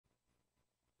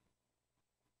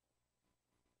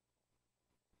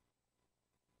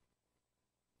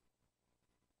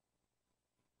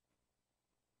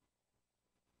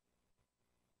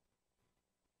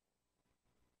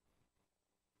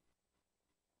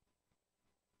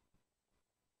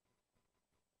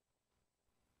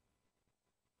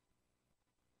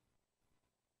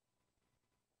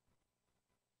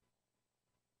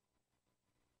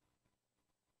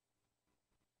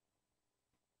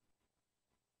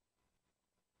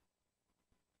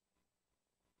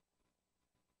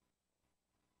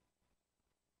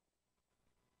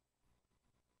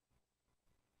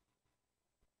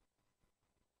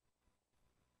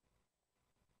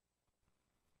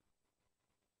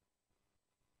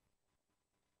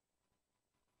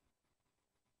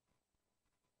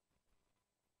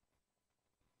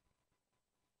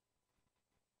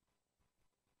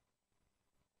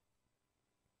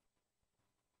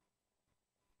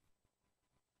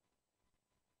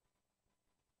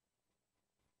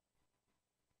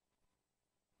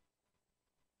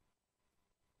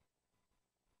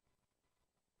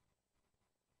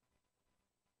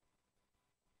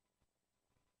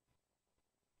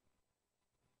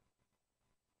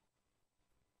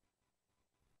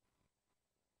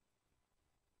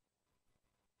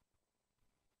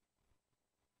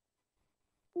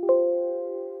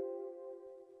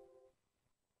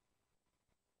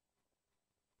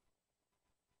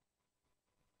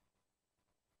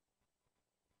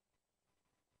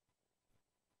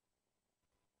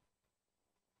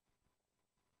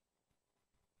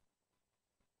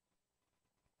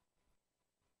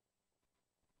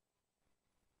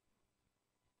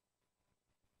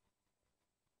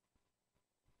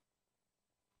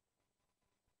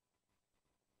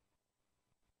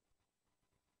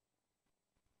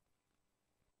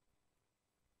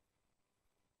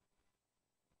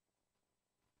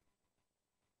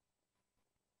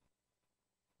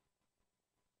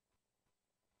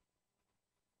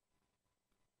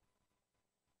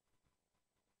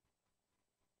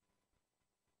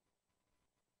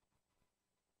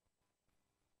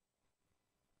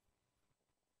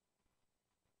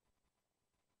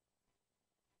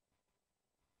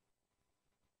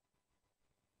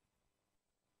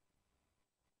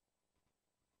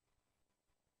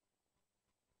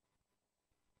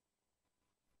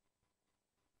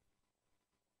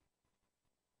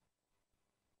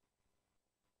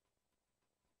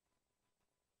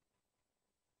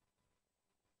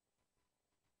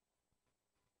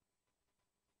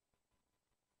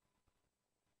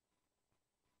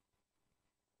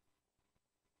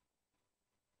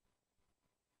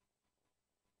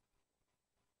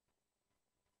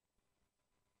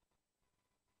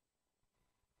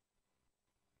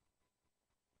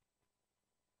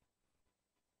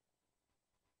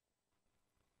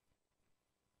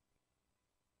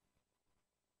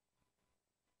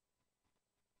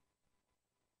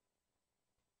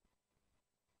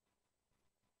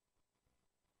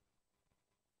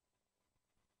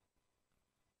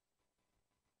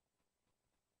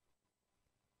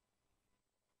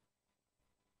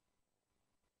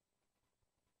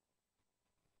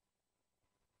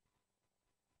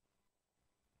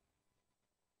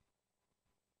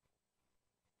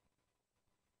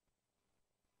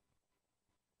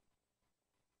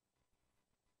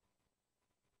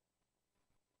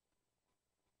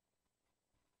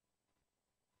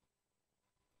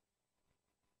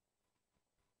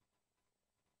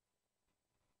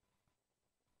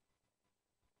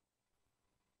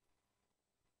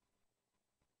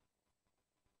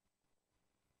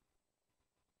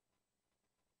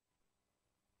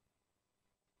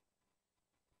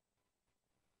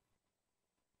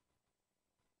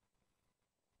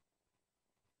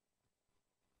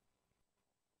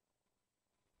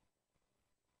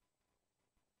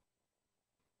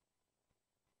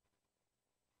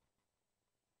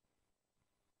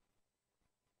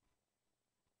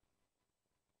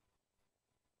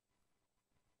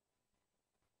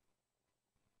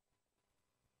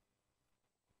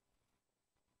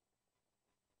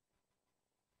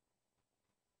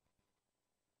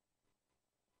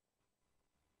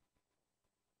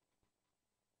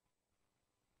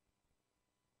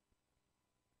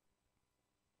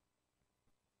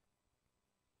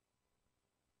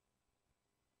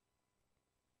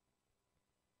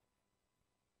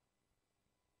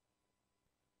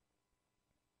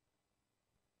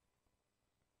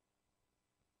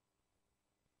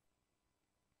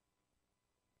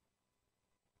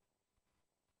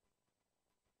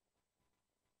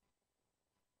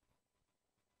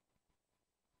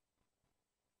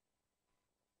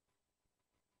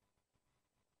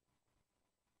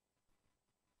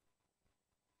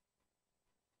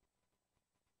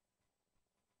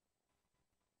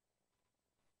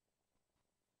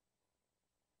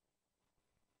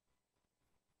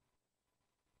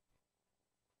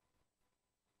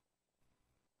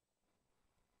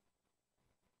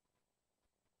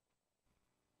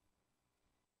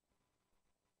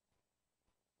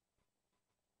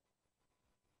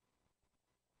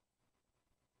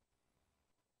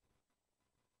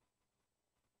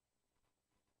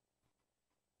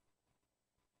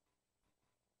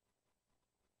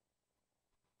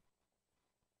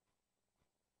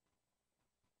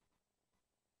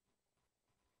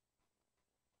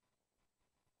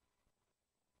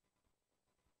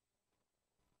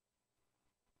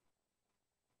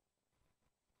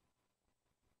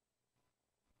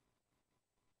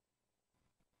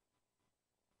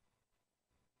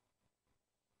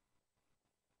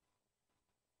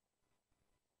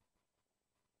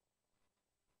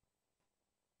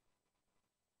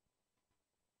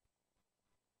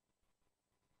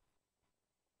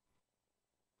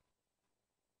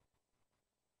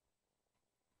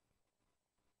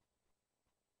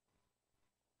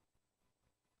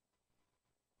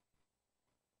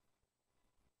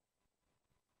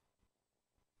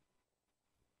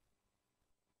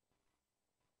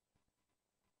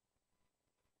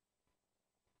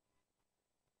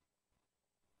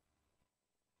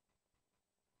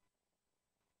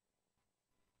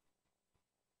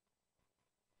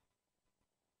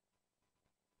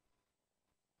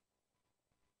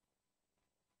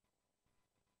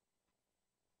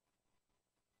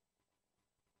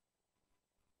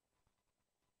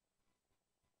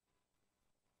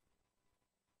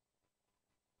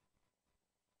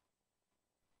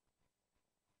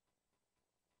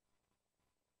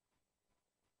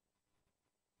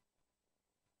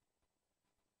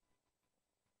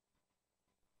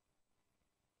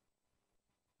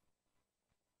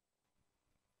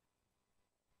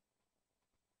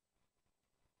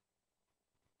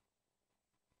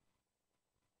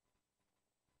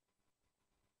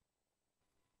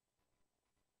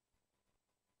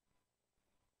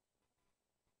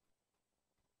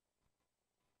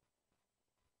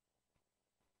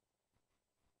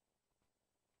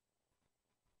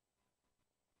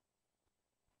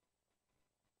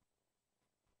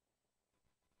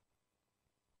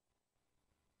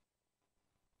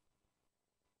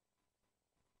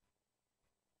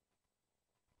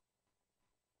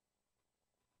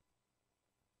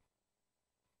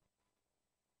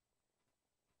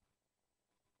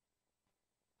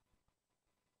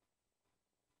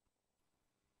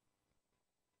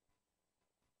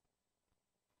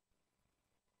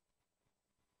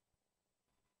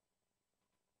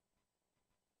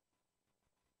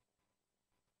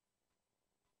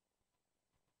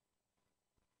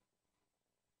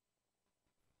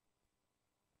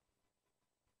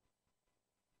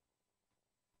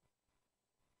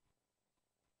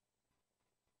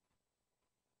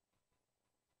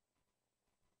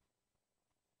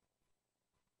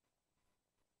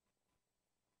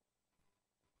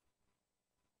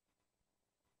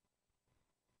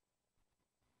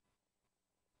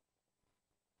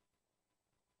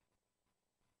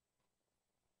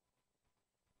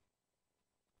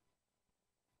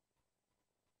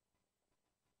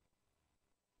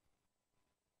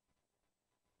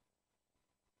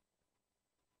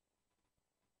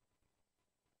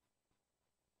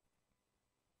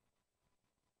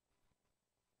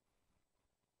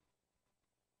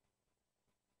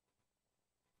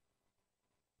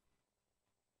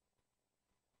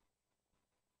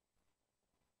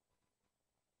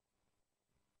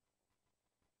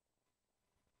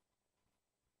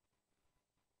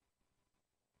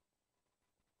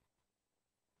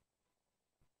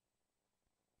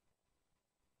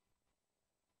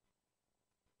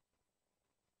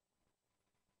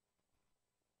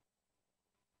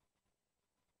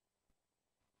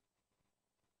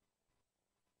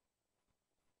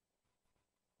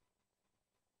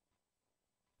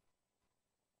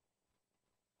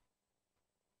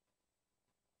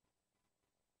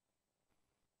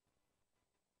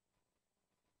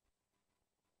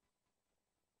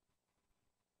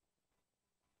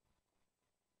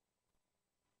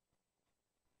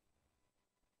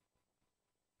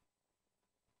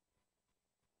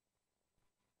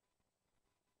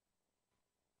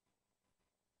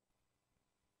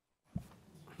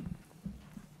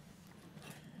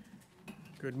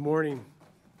Good morning.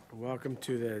 Welcome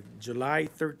to the July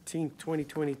 13th,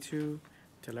 2022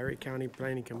 Tulare County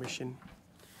Planning Commission.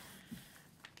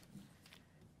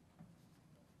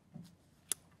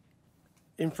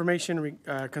 Information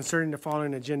concerning the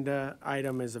following agenda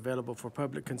item is available for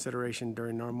public consideration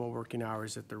during normal working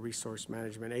hours at the Resource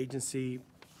Management Agency,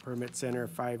 Permit Center,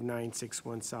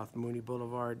 5961 South Mooney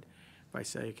Boulevard,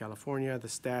 Visalia, California. The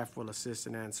staff will assist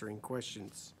in answering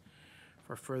questions.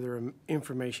 For further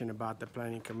information about the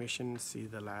Planning Commission, see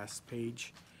the last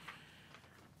page.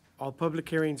 All public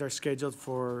hearings are scheduled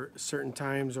for certain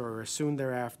times or as soon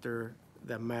thereafter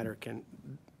the matter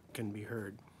can be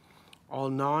heard. All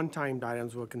non-timed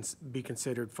items will be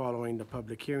considered following the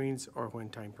public hearings or when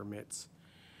time permits.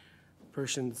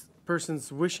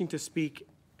 Persons wishing to speak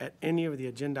at any of the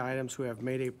agenda items who have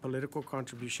made a political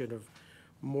contribution of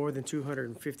more than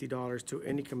 $250 to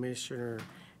any commissioner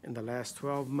in the last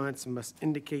 12 months must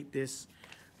indicate this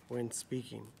when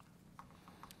speaking.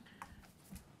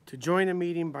 To join a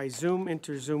meeting by Zoom,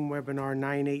 enter Zoom webinar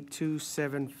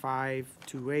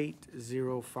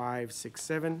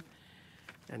 982-7528-0567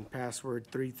 and password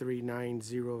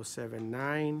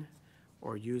 339079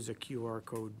 or use a QR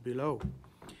code below.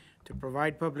 To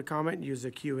provide public comment, use a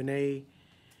Q&A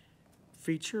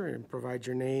feature and provide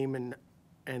your name and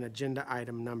agenda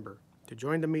item number. To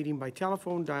join the meeting by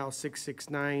telephone, dial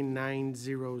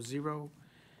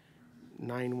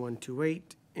 669-900-9128.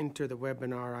 Enter the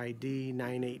webinar ID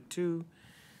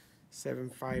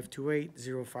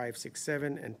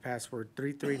 982-7528-0567 and password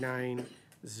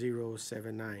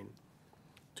 339079.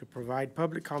 To provide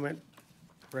public comment,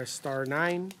 press star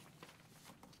 9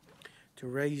 to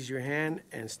raise your hand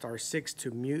and star 6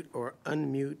 to mute or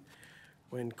unmute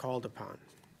when called upon.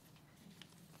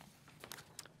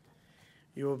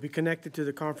 You will be connected to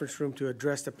the conference room to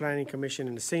address the Planning Commission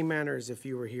in the same manner as if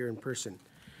you were here in person.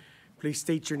 Please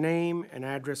state your name and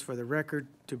address for the record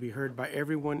to be heard by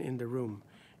everyone in the room.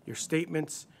 Your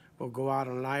statements will go out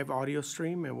on live audio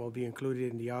stream and will be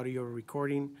included in the audio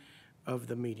recording of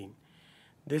the meeting.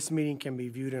 This meeting can be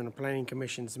viewed on the Planning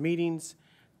Commission's Meetings,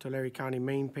 Tulare County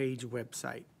main page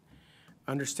website.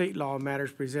 Under state law,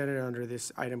 matters presented under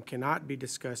this item cannot be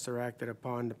discussed or acted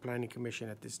upon the Planning Commission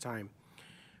at this time.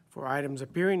 For items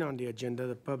appearing on the agenda,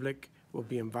 the public will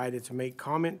be invited to make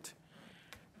comment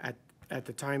at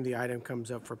the time the item comes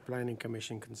up for Planning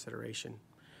Commission consideration.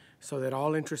 So that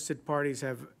all interested parties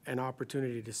have an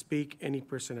opportunity to speak, any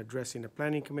person addressing the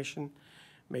Planning Commission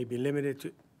may be limited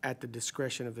to at the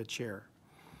discretion of the chair.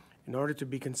 In order to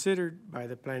be considered by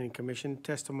the Planning Commission,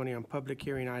 testimony on public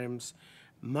hearing items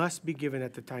must be given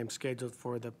at the time scheduled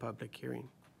for the public hearing.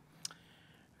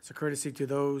 As a courtesy to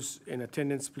those in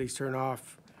attendance, please turn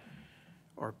off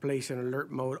or place in alert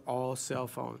mode all cell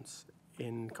phones.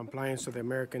 In compliance with the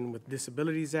American with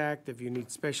Disabilities Act, if you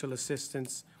need special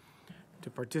assistance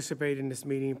to participate in this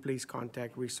meeting, please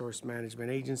contact Resource Management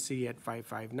Agency at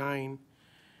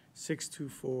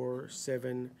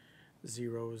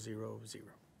 559-624-7000.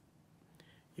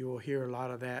 You will hear a lot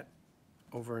of that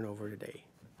over and over today.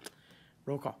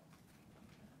 Roll call.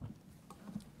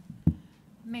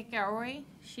 McElroy,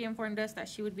 she informed us that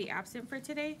she would be absent for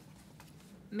today.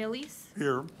 Millies.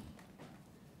 Here.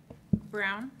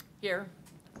 Brown. Here.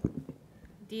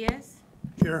 Diaz.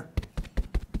 Here.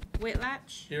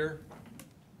 Whitlatch. Here.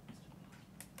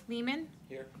 Lehman.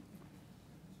 Here.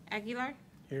 Aguilar.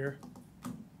 Here.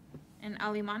 And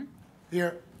Aliman.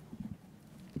 Here.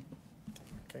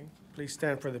 Okay. Please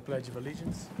stand for the Pledge of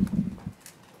Allegiance.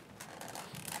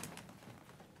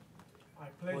 I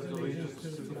Pledge allegiance to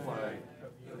the flag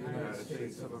of the United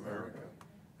States of America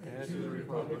and to the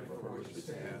republic for which it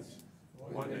stands,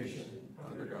 one nation,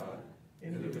 under God,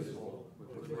 indivisible,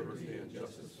 with liberty and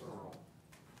justice for all.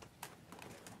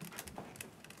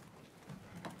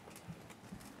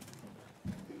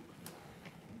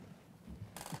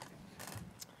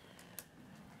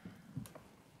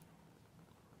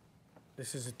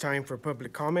 This is a time for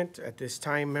public comment. At this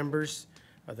time, members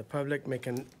of the public may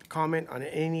comment on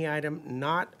any item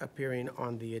not appearing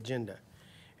on the agenda.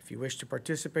 If you wish to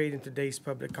participate in today's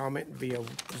public comment via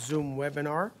Zoom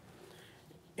webinar,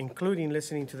 including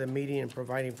listening to the meeting and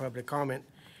providing public comment,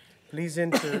 please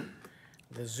enter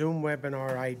the Zoom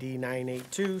webinar ID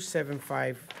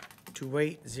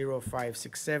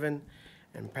 982-7528-0567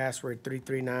 and password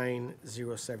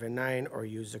 339079 or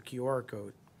use the QR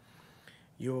code.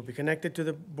 You will be connected to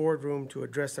the boardroom to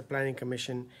address the Planning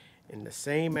Commission in the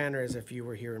same manner as if you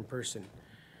were here in person.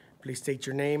 Please state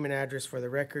your name and address for the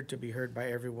record to be heard by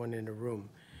everyone in the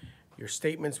room. Your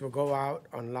statements will go out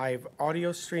on live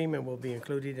audio stream and will be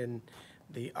included in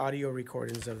the audio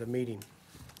recordings of the meeting.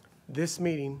 This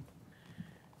meeting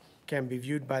can be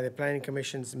viewed by the Planning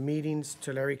Commission's Meetings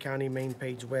Tulare County main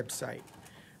page website.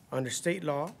 Under state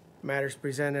law, matters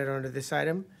presented under this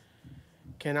item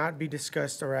cannot be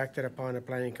discussed or acted upon the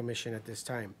Planning Commission at this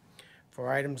time.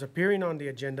 For items appearing on the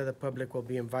agenda, the public will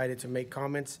be invited to make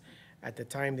comments at the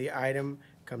time the item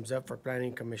comes up for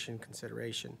Planning Commission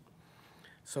consideration.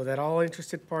 So that all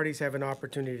interested parties have an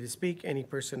opportunity to speak, any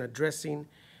person addressing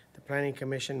the Planning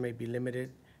Commission may be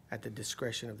limited at the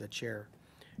discretion of the chair.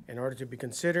 In order to be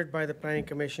considered by the Planning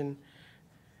Commission,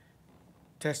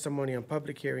 testimony on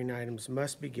public hearing items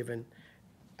must be given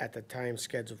at the time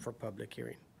scheduled for public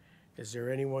hearing. Is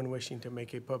there anyone wishing to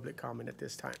make a public comment at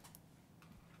this time?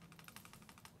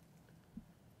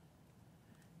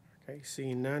 Okay,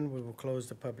 seeing none, we will close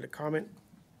the public comment,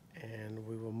 and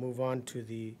we will move on to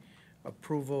the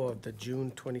approval of the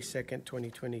June 22nd,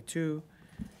 2022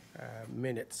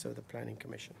 minutes of the Planning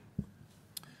Commission.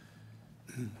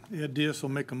 Ed Diaz will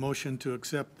make a motion to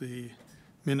accept the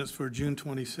minutes for June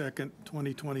 22nd,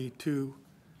 2022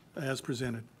 as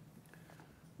presented.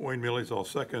 Wayne Mills, I'll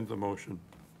second the motion.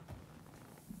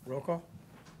 Roll call?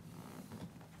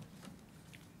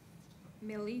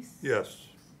 Millies, Yes.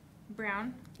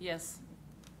 Brown, Yes.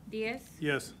 Diaz,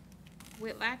 Yes.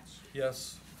 Whitlatch,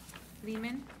 Yes.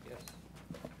 Lehman, Yes.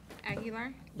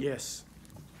 Aguilar, Yes.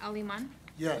 Aliman.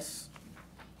 Yes.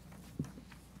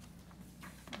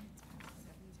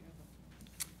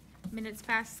 Minutes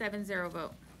passed, 7-0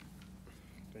 vote.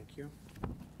 Thank you.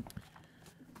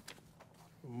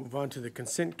 We'll move on to the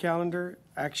consent calendar.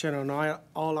 Action on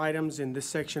all items in this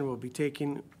section will be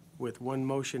taken with one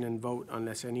motion and vote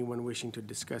unless anyone wishing to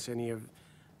discuss any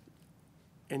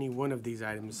one of these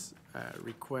items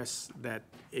requests that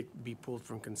it be pulled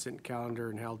from consent calendar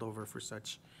and held over for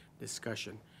such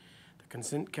discussion. The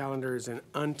consent calendar is an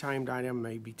untimed item,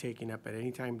 may be taken up at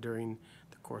any time during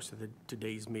the course of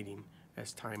today's meeting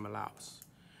as time allows.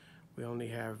 We only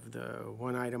have the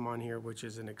one item on here, which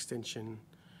is an extension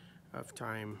of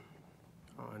time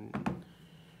on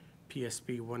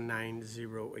PSP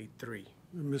 19083.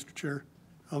 Mr. Chair,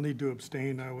 I'll need to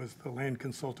abstain. I was the land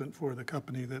consultant for the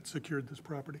company that secured this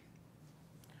property.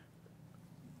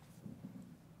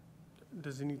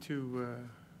 Does it need to,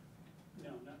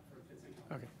 No, not for consent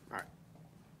calendar, okay, all right,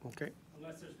 okay,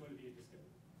 unless there's going to be a discussion.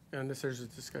 unless there's a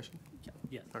discussion?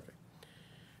 Yes. Okay.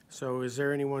 So is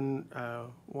there anyone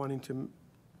wanting to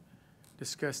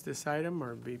discuss this item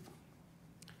or be?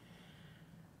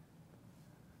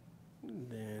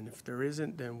 Then if there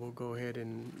isn't, then we'll go ahead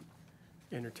and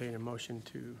entertain a motion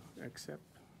to accept.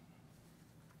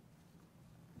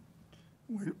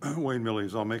 Wayne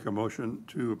Mills, I'll make a motion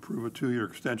to approve a 2-year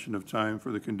extension of time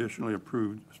for the conditionally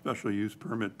approved special use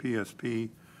permit PSP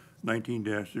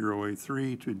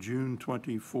 19-083 to June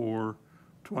 24,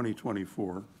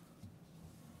 2024.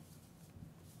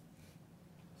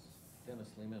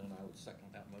 Dennis Lehman and I would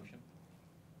second that motion.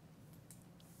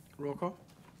 Roll call?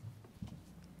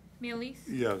 Millies,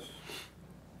 Yes.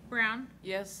 Brown,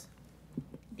 Yes.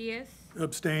 Diaz,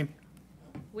 Abstain.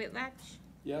 Whitlatch,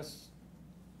 Yes.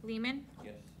 Lehman,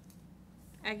 Yes.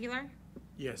 Aguilar,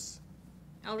 Yes.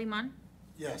 Aliman.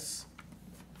 Yes.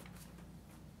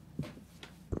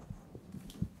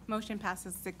 Motion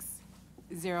passes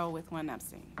 6-0 with one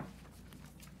abstain.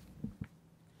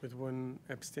 With one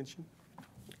abstention?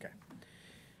 Okay.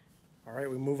 All right,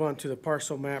 we move on to the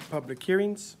parcel map public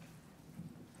hearings.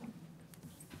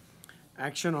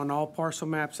 Action on all parcel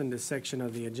maps in this section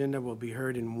of the agenda will be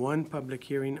heard in one public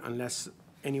hearing unless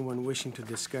anyone wishing to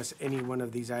discuss any one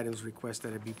of these items requests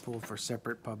that it be pulled for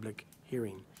separate public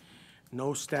hearing.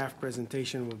 No staff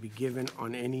presentation will be given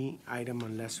on any item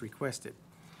unless requested.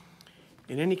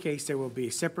 In any case, there will be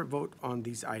a separate vote on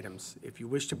these items. If you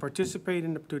wish to participate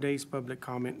in today's public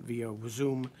comment via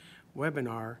Zoom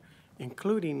webinar,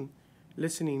 including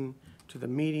listening to the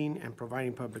meeting and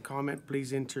providing public comment, please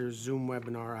Zoom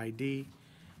webinar ID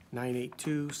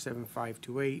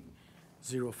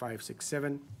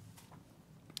 982-7528-0567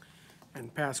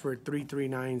 and password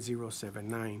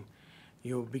 339079.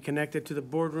 You'll be connected to the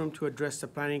boardroom to address the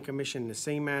Planning Commission in the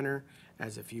same manner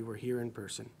as if you were here in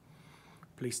person.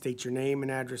 Please state your name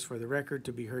and address for the record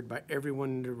to be heard by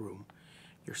everyone in the room.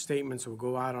 Your statements will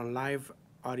go out on live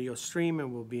audio stream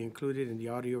and will be included in the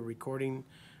audio recording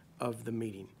of the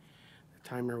meeting. The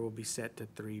timer will be set to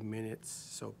 3 minutes,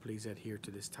 so please adhere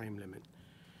to this time limit.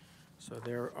 So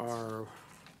there are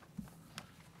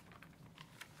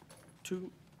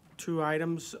two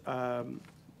items.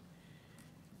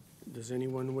 Does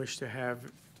anyone wish to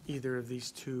have either of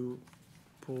these two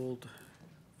pulled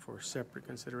for separate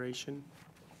consideration?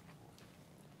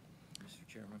 Mr.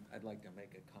 Chairman, I'd like to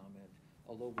make a comment.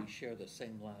 Although we share the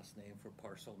same last name for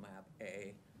parcel map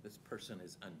A, This person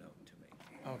is unknown to me.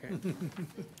 Okay.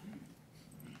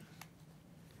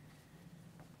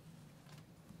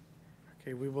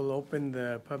 Okay, we will open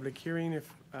the public hearing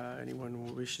if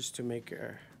anyone wishes to make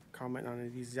a comment on any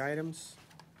of these items.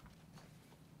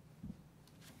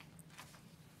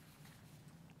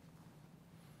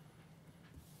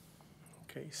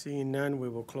 Okay, seeing none, we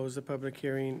will close the public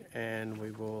hearing and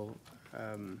we will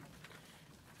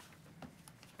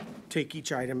take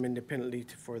each item independently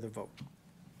for the vote.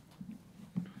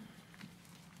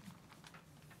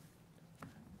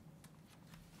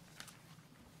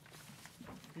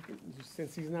 You can-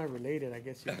 Since he's not related, I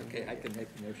guess you can. Okay, I can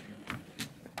make the motion.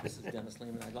 This is Dennis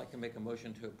Lehman. I'd like to make a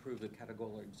motion to approve the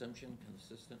categorical exemption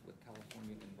consistent with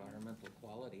California Environmental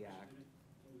Quality Act.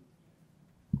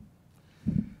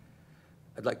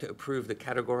 I'd like to approve the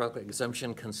categorical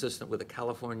exemption consistent with the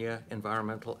California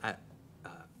Environmental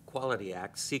Quality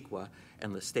Act, CEQA,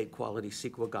 and the State Quality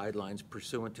CEQA guidelines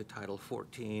pursuant to Title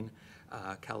 14,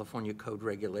 California Code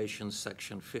Regulations,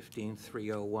 Section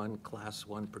 15301, Class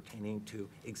 1, pertaining to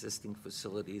existing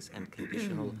facilities and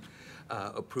conditional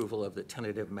approval of the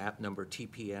tentative map number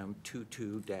TPM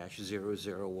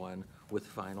 22-001 with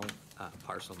final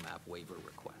parcel map waiver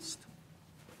request.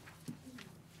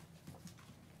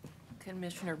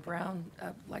 Commissioner Brown,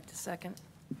 I'd like to second.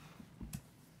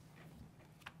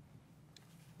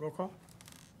 Roll call?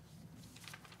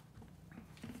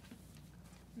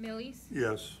 Millies,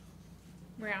 Yes.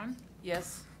 Brown,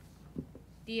 Yes.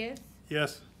 Diaz,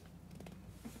 Yes.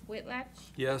 Whitlatch,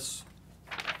 Yes.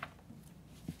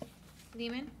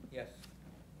 Lehman, Yes.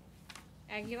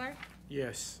 Aguilar,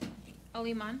 Yes.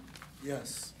 Aliman.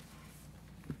 Yes.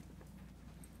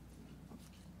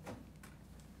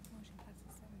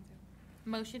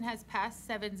 Motion has passed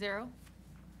 7-0.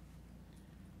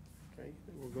 Okay,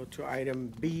 we'll go to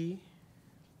item B.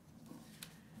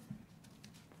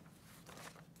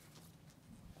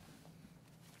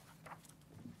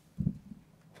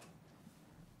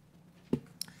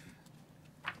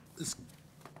 This,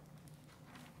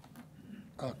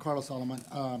 Carlos Solomon,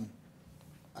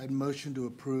 I'd motion to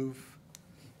approve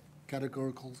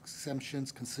categorical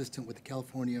exemptions consistent with the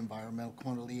California Environmental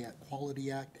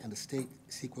Quality Act and the state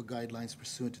CEQA guidelines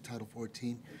pursuant to Title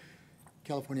 14,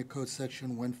 California Code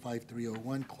Section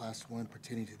 15301, Class 1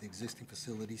 pertaining to the existing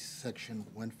facilities, Section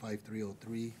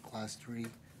 15303, Class 3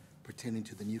 pertaining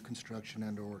to the new construction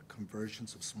and/or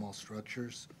conversions of small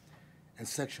structures, and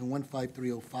Section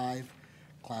 15305,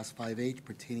 Class 5H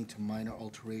pertaining to minor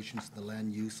alterations in the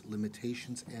land use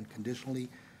limitations and conditionally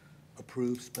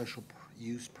approved special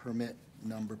use permit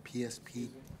number PSP.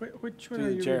 Which one Through are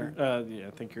the you chair, reading? yeah,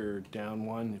 I think you're down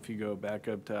one. If you go back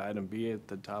up to item B at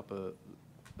the top of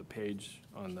the page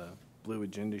on the blue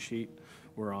agenda sheet,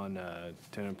 we're on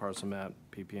tenant parcel map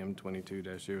PPM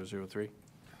 22-003.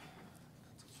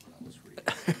 That's what I was reading.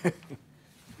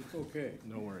 It's okay.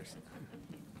 No worries.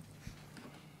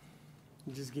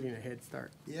 You're just getting a head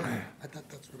start. Yeah, I thought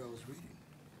that's what I was reading.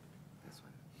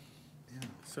 Yeah.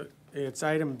 So it's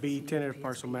item B, tentative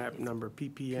parcel map number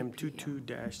PPM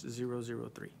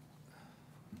 22-003.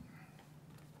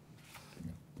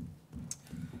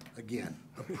 Again,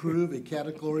 approve a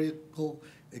categorical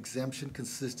exemption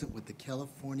consistent with the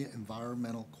California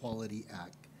Environmental Quality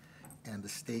Act and the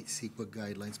state CEQA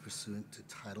guidelines pursuant to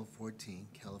Title 14,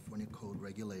 California Code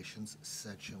Regulations,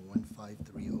 Section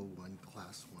 15301,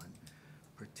 Class 1,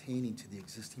 pertaining to the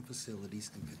existing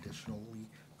facilities and conditionally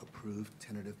approved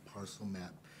tentative parcel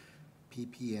map,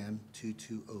 PPM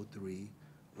 2203,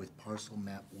 with parcel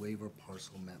map waiver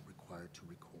parcel map required to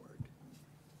record.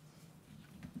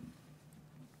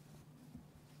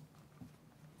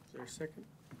 Is there a second?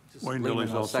 Wayne Lehman,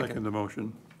 Dillis, I'll I'll second. second the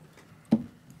motion.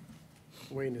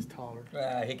 Wayne is taller.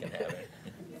 He can have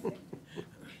it.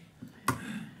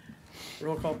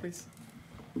 Roll call, please.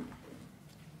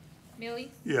 Millies,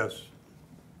 Yes.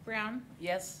 Brown,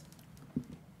 Yes.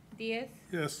 Diaz,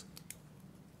 Yes.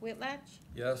 Whitlatch,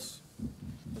 Yes.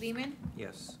 Lehman,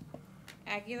 Yes.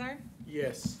 Aguilar,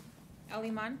 Yes.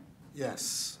 Aliman.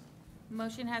 Yes.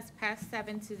 Motion has passed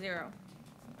 7-0.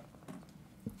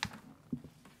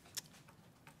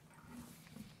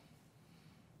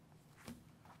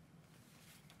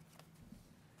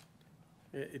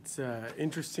 It's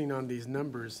interesting on these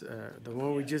numbers, the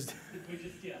one we just, We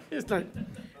just, yeah. it's like,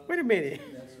 wait a minute.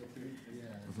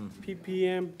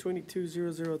 PPM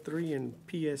 22003 and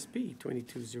PSP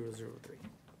 22003.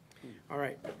 All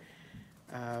right.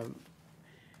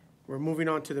 We're moving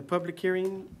on to the public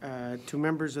hearing. To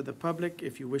members of the public,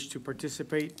 if you wish to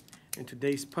participate in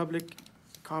today's public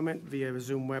comment via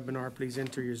Zoom webinar, please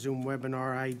enter your Zoom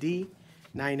webinar ID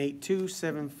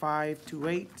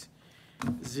 982-7528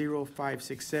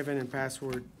 0567 and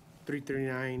password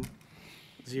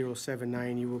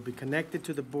 339079. You will be connected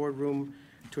to the boardroom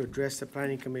to address the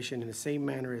planning commission in the same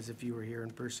manner as if you were here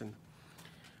in person.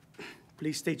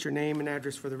 Please state your name and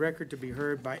address for the record to be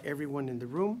heard by everyone in the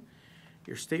room.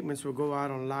 Your statements will go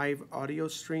out on live audio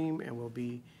stream and will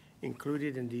be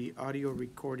included in the audio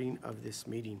recording of this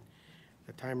meeting.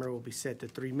 The timer will be set to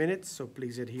 3 minutes, so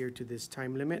please adhere to this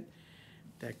time limit.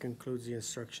 That concludes the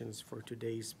instructions for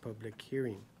today's public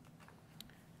hearing.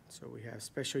 So we have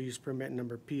special use permit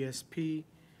number PSP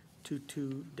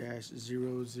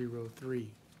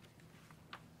 22-003.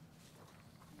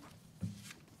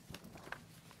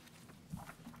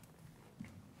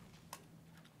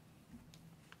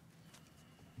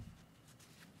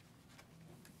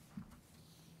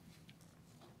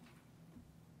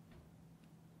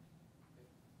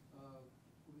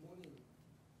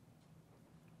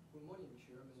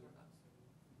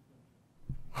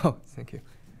 Oh, thank you.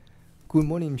 Good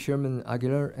morning, Chairman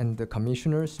Aguilar and the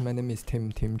commissioners. My name is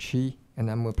Tim Chi, and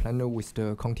I'm a planner with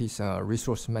the county's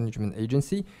resource management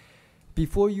agency.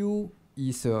 Before you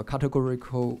is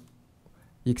categorical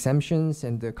exemptions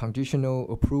and the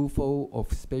conditional approval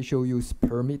of special use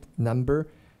permit number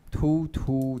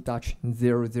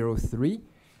 22-003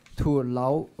 to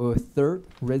allow a third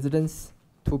residence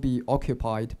to be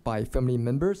occupied by family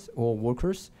members or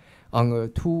workers on a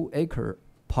 2-acre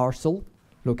parcel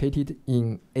located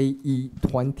in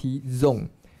AE20 zone,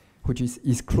 which is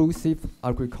exclusive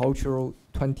agricultural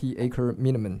 20-acre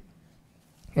minimum.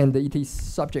 And it is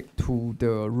subject to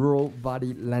the Rural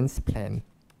Valley Lands Plan.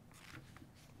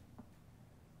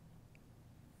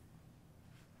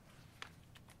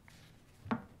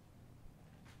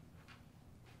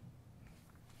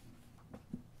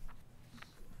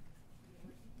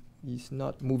 It's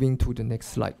not moving to the next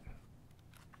slide.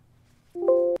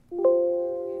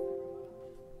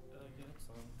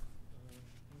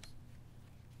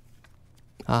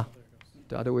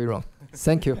 The other way around.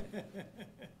 Thank you.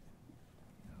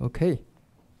 Okay.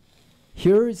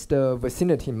 Here is the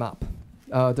vicinity map.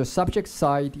 The subject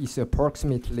site is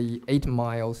approximately 8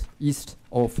 miles east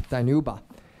of Dinuba,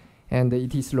 and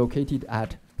it is located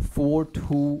at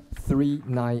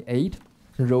 42398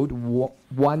 Road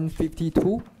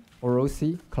 152,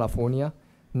 Orosi, California,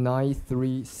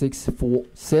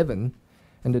 93647,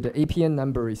 and the APN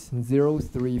number is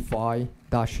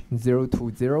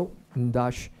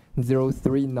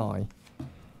 035-020-039.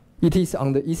 It is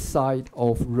on the east side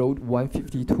of Road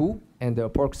 152 and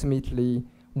approximately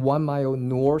 1 mile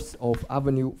north of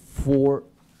Avenue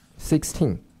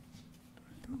 416.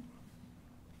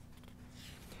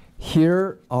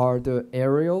 Here are the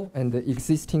aerial and the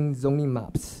existing zoning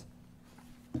maps.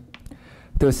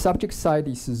 The subject site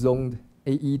is zoned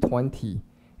AE20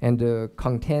 and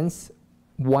contains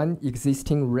 1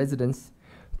 existing residence,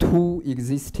 2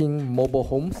 existing mobile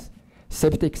homes,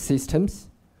 septic systems,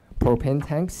 propane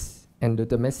tanks, and a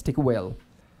domestic well.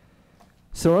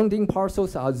 Surrounding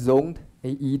parcels are zoned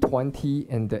AE20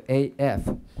 and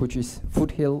AF, which is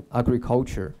foothill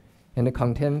agriculture, and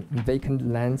contain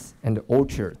vacant lands and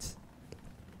orchards.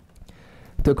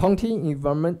 The County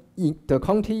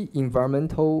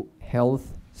Environmental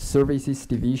Health Services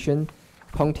Division,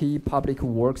 County Public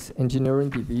Works Engineering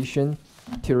Division,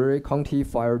 Tulare County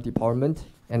Fire Department,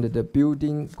 and the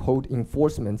Building Code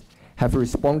Enforcement have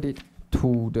responded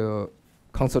to the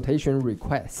consultation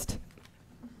request.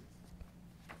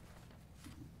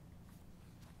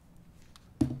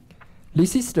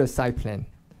 This is the site plan.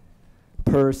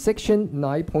 Per section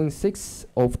 9.6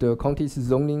 of the county's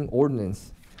zoning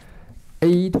ordinance,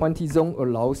 AE20 zone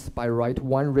allows by right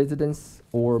 1 residence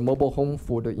or mobile home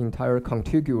for the entire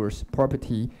contiguous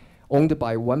property owned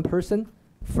by 1 person,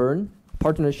 firm,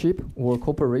 partnership, or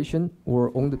corporation,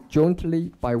 or owned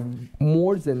jointly by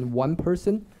more than 1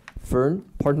 person, firm,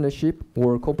 partnership,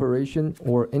 or corporation,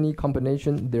 or any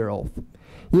combination thereof.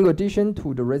 In addition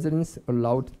to the residence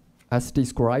allowed as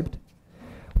described,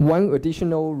 1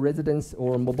 additional residence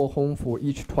or mobile home for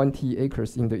each 20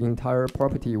 acres in the entire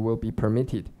property will be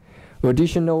permitted.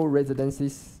 Additional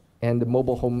residences and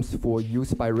mobile homes for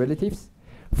use by relatives,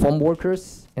 farm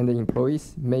workers, and the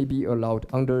employees may be allowed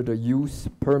under the use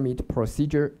permit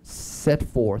procedure set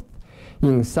forth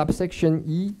in subsection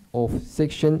E of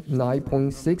section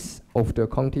 9.6 of the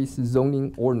county's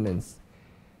zoning ordinance.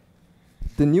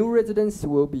 The new residence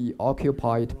will be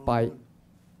occupied by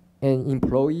an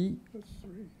employee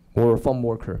or farm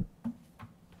worker.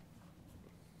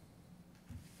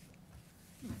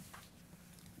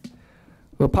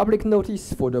 A public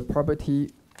notice for the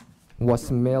property was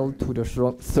mailed to the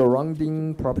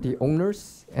surrounding property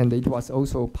owners, and it was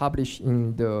also published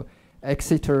in the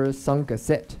Exeter Sun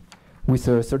Gazette with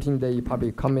a 13-day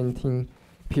public commenting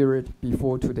period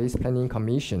before today's planning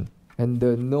commission, and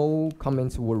no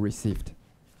comments were received.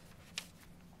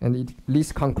 And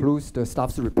this concludes the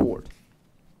staff's report.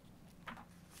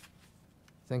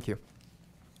 Thank you.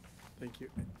 Thank you.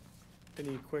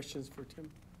 Any questions for Tim?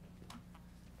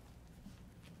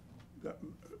 Just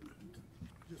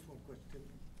one question.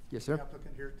 Yes, sir.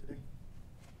 Applicant here today?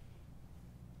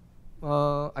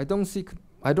 I don't think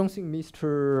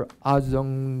Mr.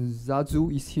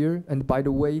 Azongzazu is here. And by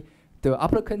the way, the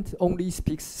applicant only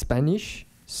speaks Spanish.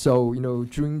 So,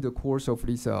 during the course of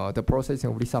this, the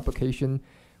processing of this application,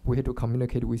 we had to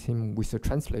communicate with him with a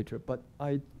translator. But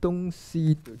I don't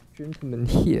see the gentleman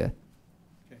here.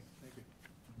 Okay, thank you.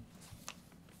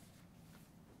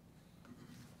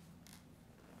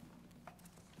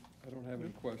 I don't have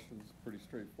any questions, pretty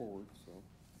straightforward, so.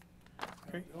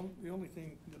 Okay, the only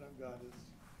thing that I've got is,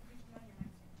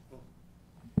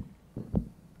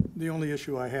 the only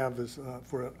issue I have is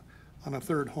on a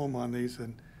third home on these,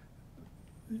 and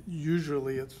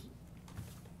usually it's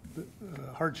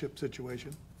a hardship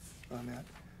situation on that.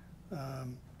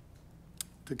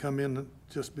 To come in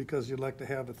just because you'd like to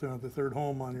have the third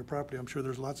home on your property, I'm sure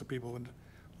there's lots of people who would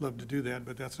love to do that,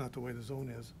 but that's not the way the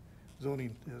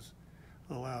zoning is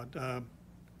allowed.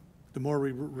 The more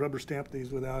we rubber stamp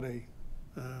these without a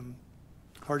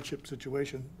hardship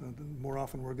situation, the more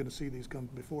often we're going to see these come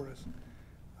before us.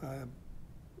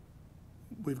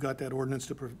 We've got that ordinance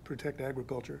to protect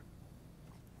agriculture,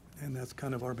 and that's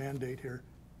kind of our mandate here.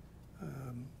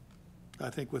 I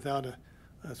think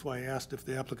that's why I asked if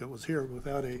the applicant was here,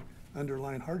 without a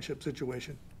underlying hardship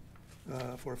situation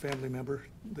for a family member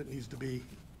that needs to be,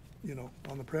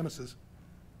 on the premises,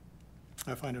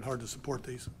 I find it hard to support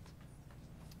these.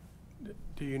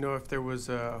 Do you know if there was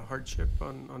a hardship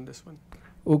on this one?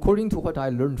 According to what I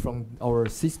learned from our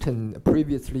system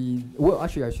previously, well,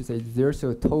 actually, I should say there's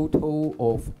a total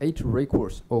of 8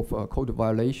 records of code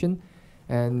violation,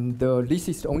 and this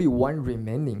is only 1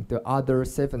 remaining. The other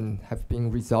 7 have been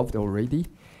resolved already.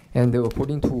 And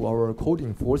according to our code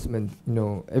enforcement,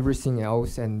 everything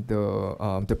else and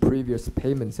the previous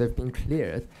payments have been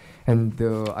cleared. And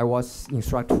I was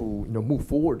instructed to move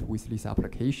forward with this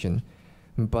application.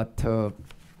 But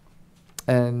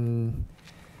and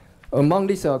among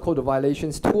these code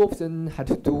violations, 2 of them had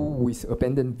to do with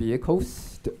abandoned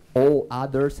vehicles. All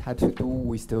others had to do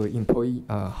with the employee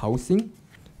housing.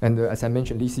 And as I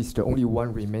mentioned, this is the only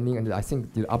 1 remaining. And I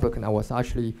think the applicant, I was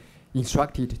actually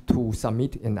instructed to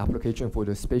submit an application for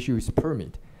the special use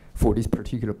permit for this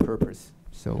particular purpose.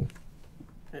 So,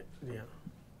 yeah.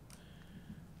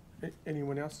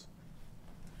 Anyone else?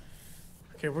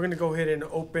 Okay, we're going to go ahead and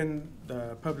open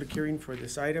the public hearing for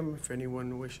this item. If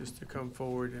anyone wishes to come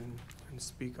forward and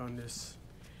speak on this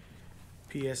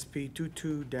PSP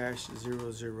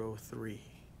 22-003.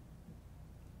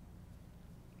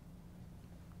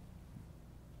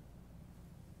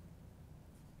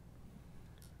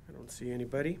 I don't see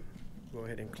anybody. Go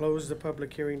ahead and close the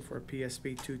public hearing for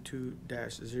PSP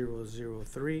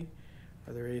 22-003.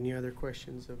 Are there any other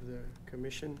questions of the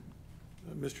commission?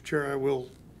 Mr. Chair, I will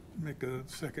make a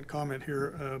second comment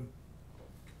here.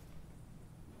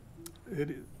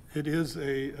 It is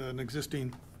an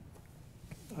existing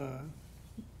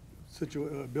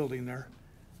building there,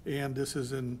 and this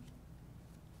is an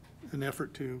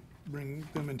effort to bring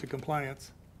them into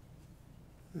compliance.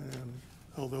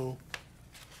 Although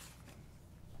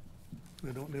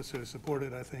I don't necessarily support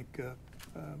it, I think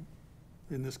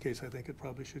in this case, I think it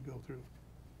probably should go through.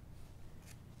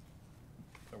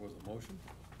 That was a motion?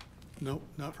 Nope,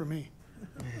 not for me.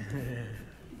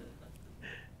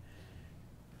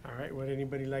 All right, would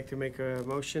anybody like to make a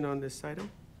motion on this item?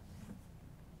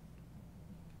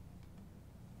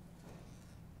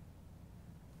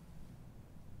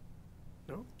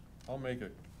 No? I'll make a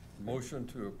motion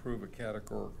to approve a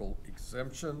categorical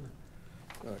exemption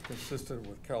consistent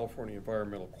with California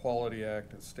Environmental Quality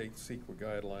Act and state CEQA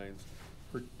guidelines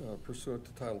pursuant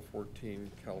to Title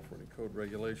 14 California Code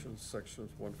Regulations, Sections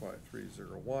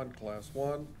 15301, Class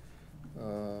 1,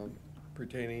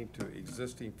 pertaining to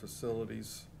existing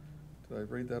facilities. Did I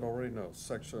read that already? No.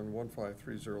 Section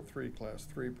 15303, Class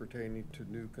 3, pertaining to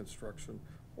new construction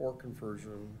or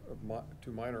conversion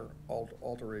to minor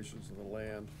alterations of the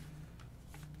land.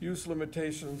 Use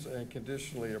limitations and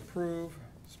conditionally approve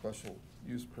special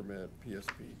use permit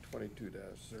PSP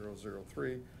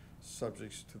 22-003,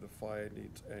 subject to the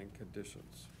findings and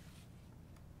conditions.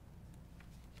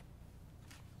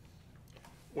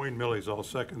 Wayne Millies, I'll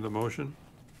second the motion.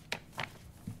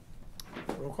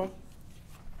 Roll call?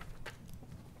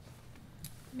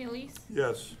 Millies,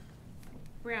 Yes.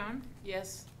 Brown,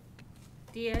 Yes.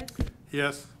 Diaz,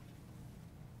 Yes.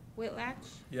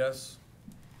 Whitlatch, Yes.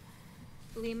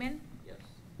 Lehman, Yes.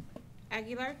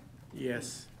 Aguilar,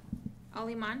 Yes.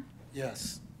 Aliman.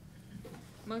 Yes.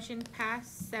 Motion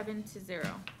passed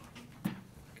 7-0.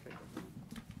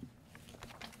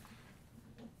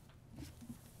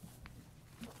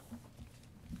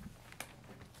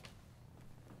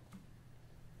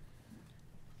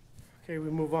 Okay, we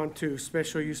move on to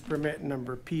special use permit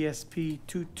number PSP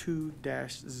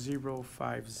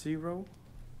 22-050.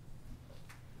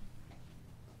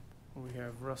 We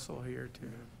have Russell here to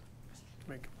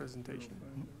make a presentation.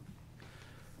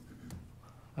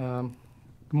 Good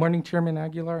morning, Chairman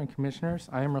Aguilar and Commissioners.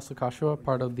 I am Russell Kashua,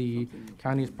 part of the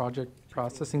county's project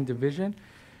processing division.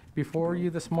 Before you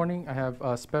this morning, I have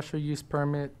a special use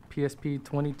permit PSP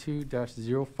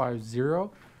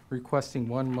 22-050, requesting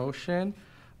one motion.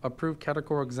 Approve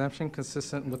categorical exemption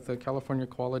consistent with the California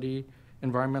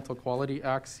Environmental Quality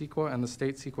Act, CEQA, and the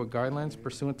state CEQA guidelines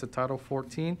pursuant to Title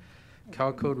 14,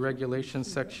 Cal Code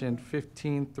Regulations, Section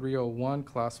 15301,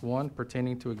 Class 1,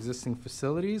 pertaining to existing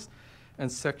facilities,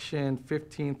 and Section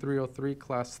 15303,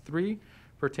 Class 3,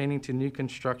 pertaining to new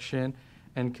construction,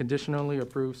 and conditionally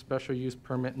approve special use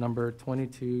permit number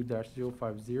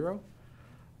 22-050.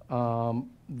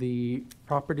 The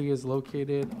property is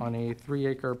located on a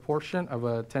 3-acre portion of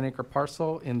a 10-acre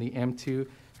parcel in the M2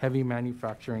 heavy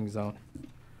manufacturing zone.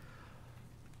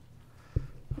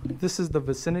 This is the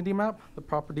vicinity map. The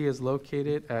property is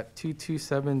located at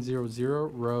 22700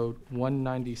 Road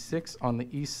 196 on the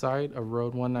east side of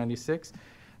Road 196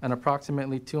 and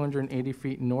approximately 280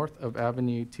 feet north of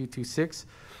Avenue 226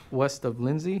 west of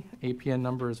Lindsay. APN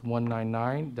number is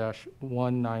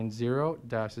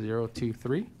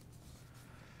 199-190-023.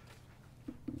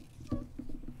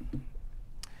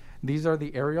 These are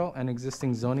the aerial and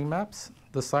existing zoning maps.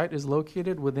 The site is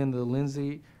located within the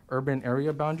Lindsay urban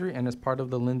area boundary and is part of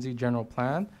the Lindsay General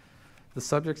Plan. The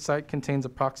subject site contains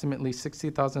approximately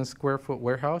 60,000 square foot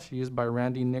warehouse used by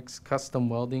Randy Nix Custom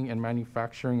Welding and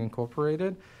Manufacturing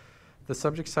Incorporated. The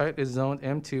subject site is zoned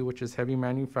M2, which is heavy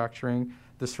manufacturing.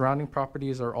 The surrounding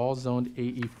properties are all zoned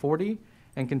AE40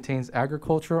 and contains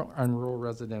agricultural and rural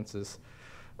residences.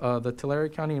 The Tulare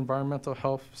County Environmental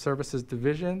Health Services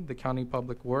Division, the County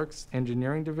Public Works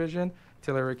Engineering Division,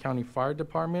 Tulare County Fire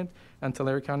Department, and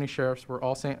Tulare County Sheriffs were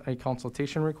all sent a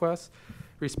consultation request.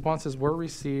 Responses were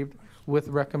received with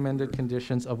recommended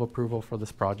conditions of approval for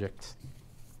this project.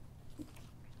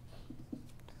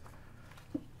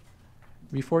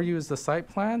 Before you is the site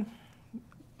plan.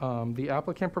 The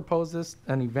applicant proposes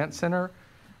an event center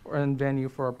and venue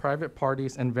for private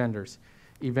parties and vendors.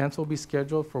 Events will be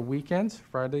scheduled for weekends,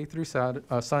 Friday through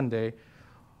Sunday,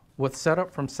 with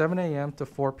setup from 7 a.m. to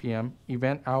 4 p.m.,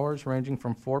 event hours ranging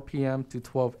from 4 p.m. to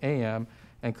 12 a.m.,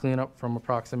 and cleanup from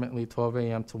approximately 12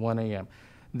 a.m. to 1 a.m.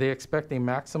 They expect a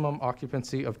maximum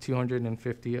occupancy of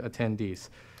 250 attendees.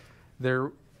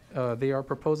 They are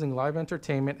proposing live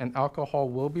entertainment, and alcohol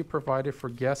will be provided for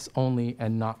guests only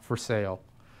and not for sale.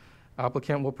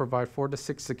 Applicant will provide 4 to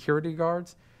 6 security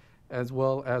guards, as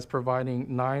well as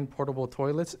providing 9 portable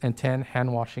toilets and 10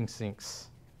 hand washing sinks.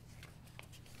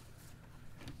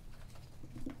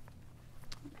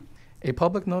 A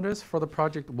public notice for the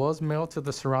project was mailed to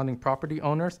the surrounding property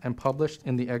owners and published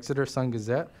in the Exeter Sun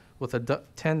Gazette with a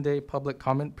 10-day public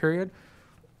comment period.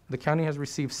 The county has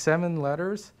received 7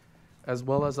 letters, as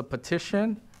well as a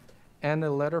petition and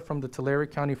a letter from the Tulare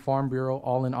County Farm Bureau,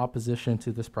 all in opposition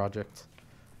to this project.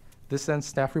 This ends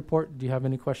staff report. Do you have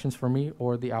any questions for me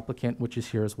or the applicant, which is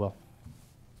here as well?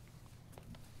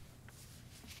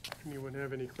 Anyone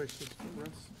have any questions for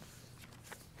Russ?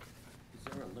 Is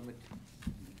there a limit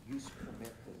use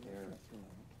permit that they're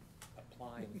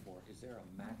applying for? Is there a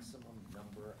maximum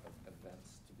number of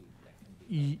events to be, that can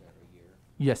be held every year?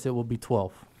 Yes, it will be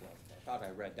 12. I thought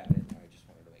I read that in there. I just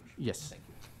wanted to make sure. Yes. Thank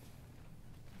you.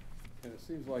 And it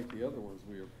seems like the other ones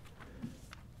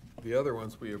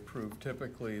we approve,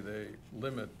 typically they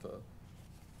limit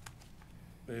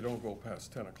they don't go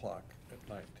past 10 o'clock at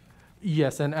night.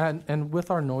 Yes, and with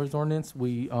our noise ordinance,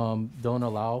 we don't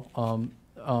allow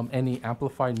any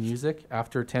amplified music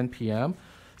after 10 p.m.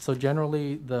 So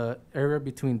generally, the area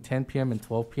between 10 p.m. and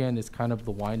 12 p.m. is kind of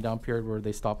the wind down period where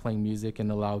they stop playing music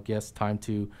and allow guests time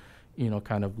to,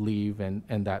 kind of leave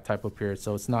and that type of period.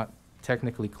 So it's not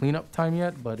technically cleanup time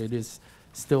yet, but it is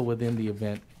still within the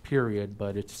event period,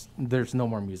 but there's no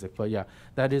more music. But yeah,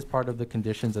 that is part of the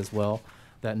conditions as well,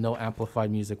 that no amplified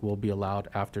music will be allowed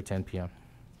after 10 p.m.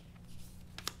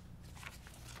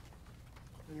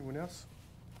 Anyone else?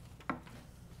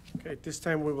 Okay, at this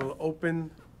time, we will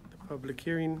open the public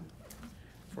hearing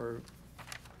for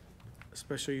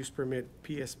special use permit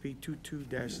PSP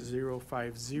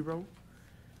 22-050.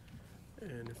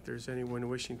 And if there's anyone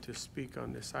wishing to speak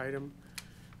on this item,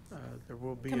 there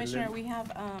will be a Commissioner, lim- we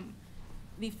have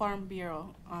the Farm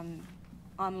Bureau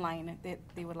online that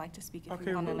they would like to speak if Okay,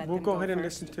 you want to let we'll them go ahead and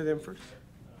first. listen to them first.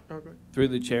 Okay. Through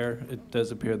the chair, it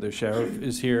does appear the sheriff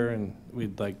is here, and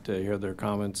we'd like to hear their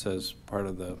comments as part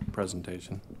of the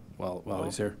presentation while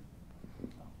he's here.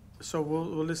 So we'll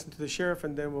listen to the sheriff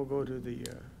and then we'll go to the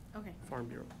Okay, Farm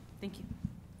Bureau. thank you.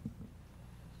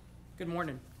 Good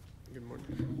morning. Good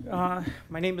morning.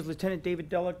 My name is Lieutenant David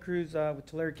Dela Cruz with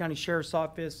Tulare County Sheriff's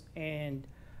Office, and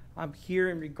I'm here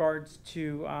in regards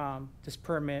to this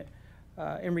permit.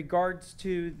 In regards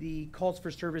to the calls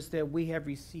for service that we have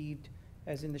received,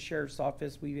 as in the Sheriff's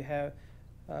Office, we have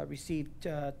received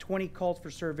 20 calls for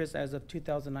service as of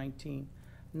 2019.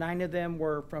 9 of them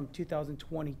were from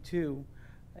 2022.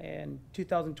 And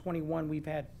 2021, we've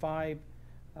had 5,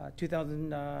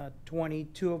 2020,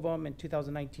 2 of them, and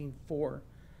 2019, 4.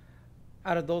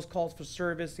 Out of those calls for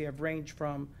service, they have ranged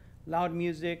from loud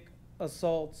music,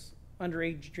 assaults,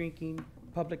 underage drinking,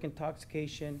 public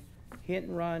intoxication, hit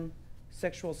and run,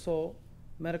 sexual assault,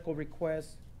 medical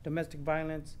requests, domestic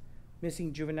violence,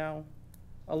 missing juvenile,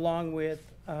 along with,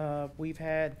 we've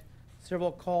had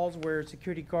several calls where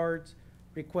security guards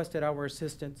requested our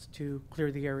assistance to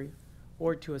clear the area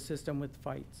or to assist them with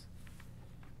fights.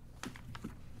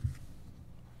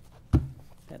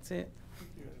 That's it.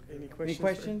 Any Any questions?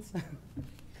 questions?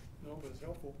 No, but it's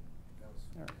helpful.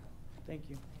 All right, thank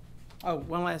you. Oh,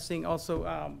 one last thing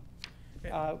also,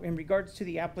 in regards to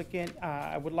the applicant,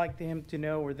 I would like him to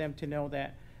know, or them to know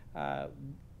that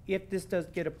if this does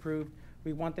get approved,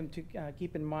 we want them to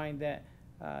keep in mind that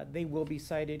they will be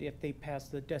cited if they pass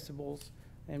the decibels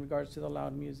in regards to the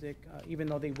loud music, even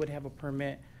though they would have a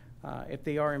permit. If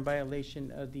they are in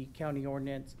violation of the county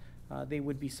ordinance, they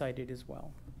would be cited as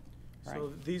well.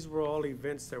 So these were all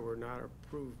events that were not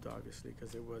approved, obviously,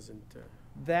 because it wasn't,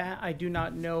 That, I do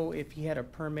not know if he had a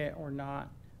permit or not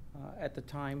at the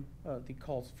time of the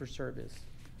calls for service.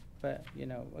 But, you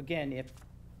know, again, if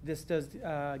this does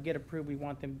get approved, we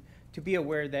want them to be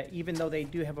aware that even though they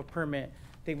do have a permit,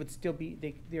 they would still be,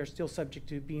 they are still subject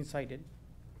to being cited.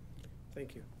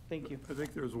 thank you. Thank you. I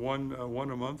think there's one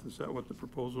a month. Is that what the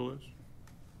proposal is?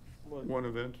 Well, One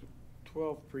event?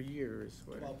 12 per year is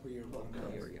what. 12 per year, 1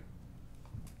 month.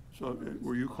 So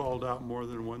were you called out more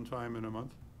than one time in a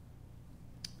month?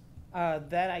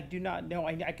 That I do not know.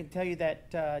 I can tell you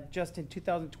that just in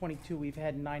 2022, we've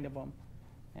had 9 of them.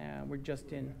 We're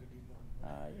just in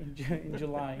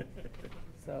July.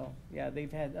 So, yeah,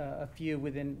 they've had a few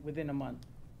within a month.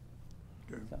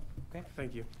 Okay. So, okay,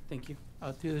 Thank you. thank you.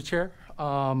 Through the chair,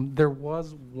 there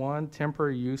was one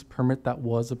temporary use permit that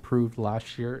was approved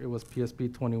last year. It was PSB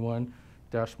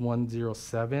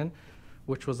 21-107,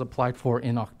 which was applied for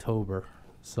in October.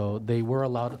 So they were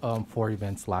allowed 4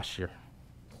 events last year.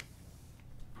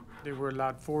 They were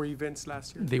allowed 4 events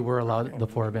last year? They were allowed the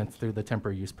 4 events through the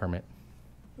temporary use permit.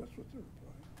 That's what they're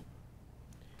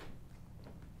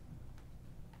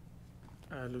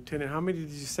applying. Lieutenant, how many did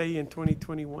you say in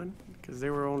 2021? Because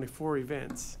there were only 4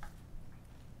 events.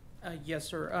 Yes,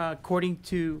 sir. According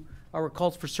to our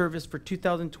calls for service for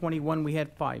 2021, we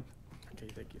had 5. Okay,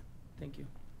 thank you. Thank you.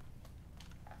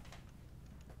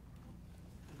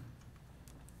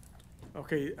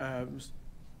 Okay,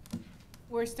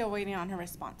 We're still waiting on her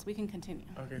response. We can continue.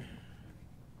 okay.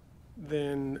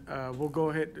 Then we'll go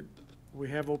ahead. We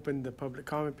have opened the public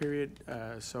comment period,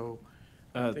 so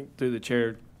I think, Through the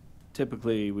chair,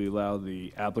 typically we allow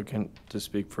the applicant to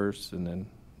speak first and then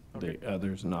the Okay.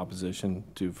 others in opposition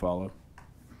to follow.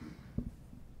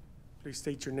 please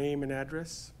state your name and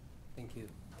address. Thank you.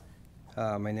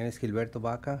 My name is Gilberto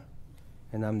Baca,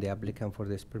 and I'm the applicant for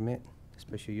this permit,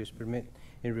 special use permit.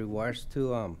 In regards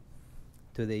to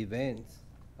the events,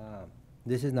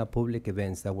 this is not public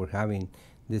events that we're having.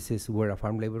 We're a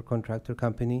farm labor contractor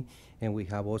company, and we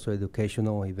have also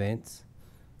educational events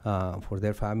for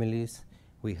their families.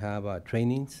 We have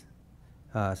trainings.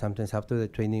 Sometimes after the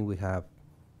training, we have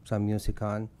some music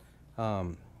on.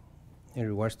 In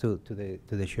regards to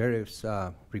the sheriff's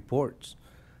reports,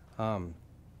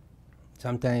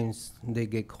 sometimes they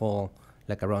get called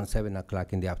like around 7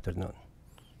 o'clock in the afternoon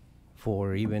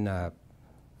for even the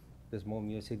small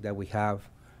music that we have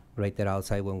right there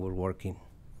outside when we're working.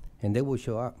 And they will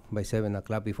show up by 7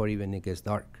 o'clock before even it gets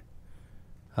dark,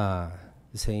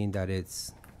 saying that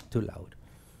it's too loud.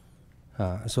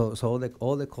 So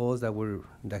all the calls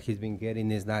that he's been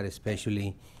getting is not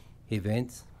especially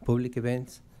events, public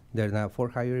events. They're not for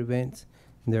hire events.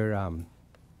 They're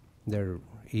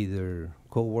either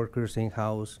co-workers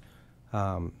in-house.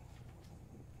 I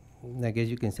guess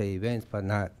you can say events, but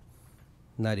not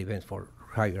events for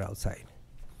hire outside.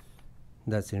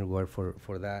 That's in regard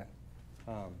for that.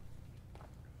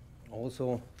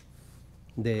 Also,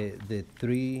 the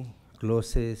three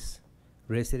closest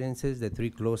residences, the three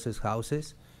closest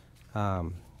houses, I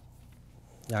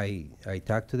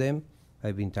talked to them.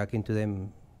 I've been talking to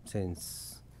them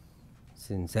since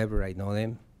ever I know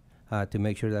them, to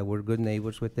make sure that we're good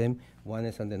neighbors with them. One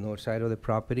is on the north side of the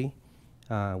property,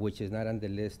 which is not on the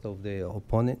list of the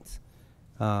opponents.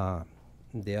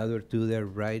 The other two, they're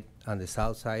right on the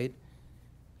south side,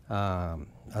 on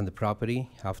the property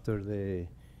after the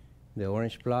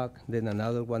orange block. Then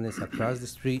another one is across the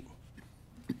street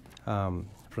from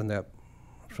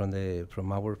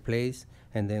our place,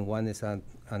 and then one is on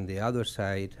the other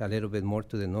side, a little bit more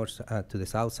to the north, to the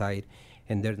south side,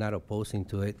 and they're not opposing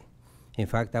to it. In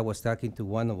fact, I was talking to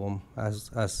one of them as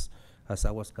I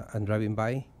was driving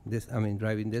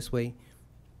this way,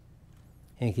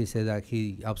 and he said that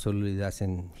he absolutely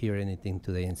doesn't hear anything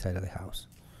to the inside of the house.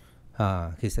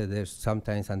 He said there's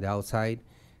sometimes on the outside,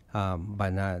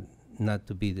 but not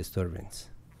to be disturbance.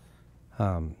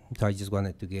 So I just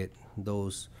wanted to get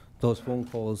those phone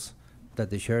calls that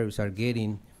the sheriffs are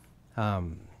getting.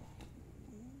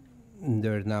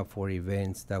 They're not for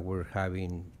events that we're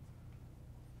having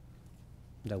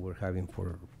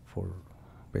for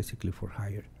basically for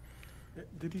hire.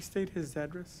 Did he state his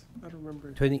address? I don't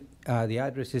remember. The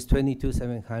address is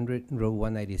 22700 Road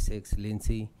 196,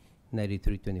 Lindsay,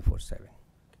 93247.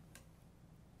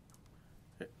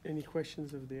 Any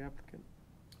questions of the applicant?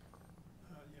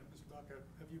 Yeah, Mr. Baca,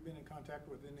 have you been in contact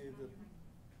with any of the,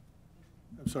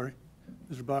 I'm sorry,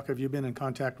 Mr. Baca, have you been in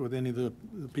contact with any of the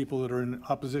people that are in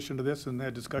opposition to this and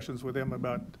had discussions with them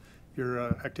about your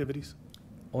activities?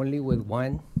 Only with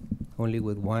one,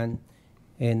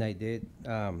 and I did,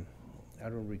 I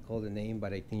don't recall the name,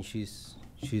 but I think she's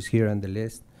here on the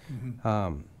list.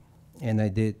 Mm-hmm. And I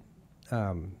did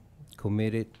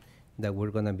commit it that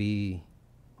we're gonna be,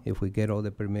 if we get all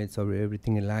the permits or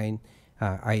everything in line,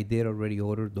 I did already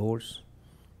order doors,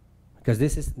 because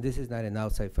this is not an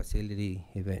outside facility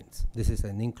event. This is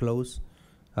an enclosed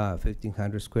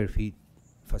 1,500 square feet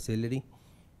facility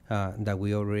that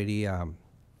we already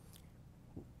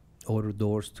ordered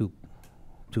doors to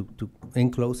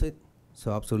enclose it.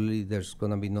 So absolutely, there's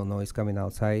gonna be no noise coming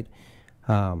outside.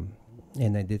 And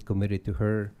I did commit it to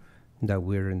her that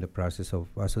we're in the process of,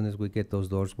 as soon as we get those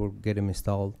doors, we'll get them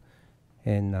installed.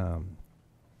 And I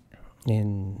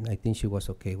think she was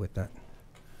okay with that.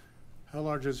 How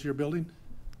large is your building?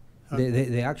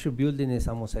 The actual building is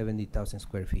almost 70,000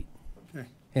 square feet. Okay.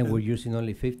 And we're using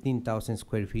only 15,000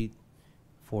 square feet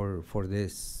for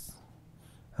this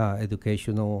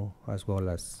educational as well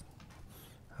as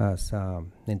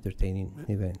entertaining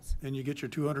events. And you get your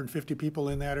 250 people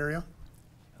in that area?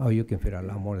 Oh, you can fit a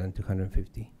lot more than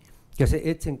 250. Because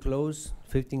it's enclosed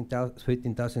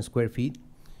 15,000 square feet,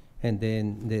 and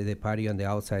then the patio on the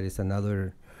outside is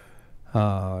another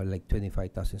like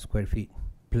 25,000 square feet,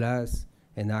 plus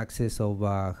an access of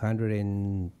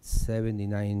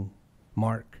 179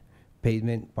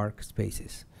 pavement park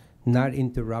spaces, not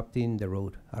interrupting the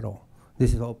road at all.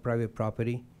 This is all private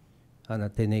property on a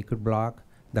 10-acre block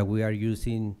that we are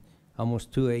using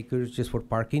almost 2 acres just for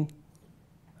parking,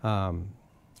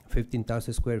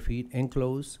 15,000 square feet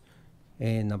enclosed,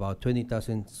 and about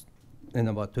 20,000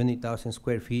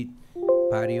 square feet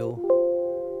patio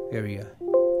area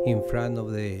in front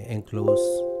of the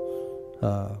enclosed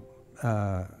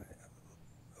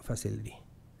facility.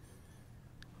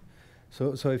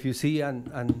 So if you see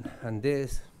on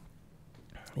this,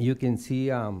 you can see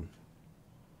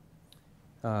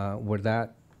where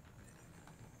that,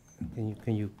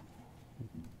 can you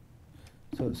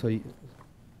so this is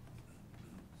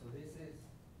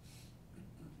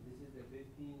the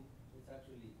 15. It's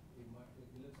actually it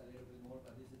looks a little bit more,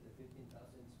 but this is the 15,000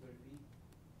 square feet,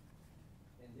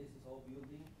 and this is all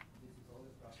building. This is all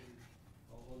the property,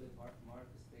 all the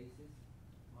marked spaces,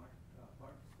 and of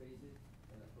course this is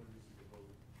the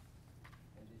road,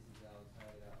 and this is the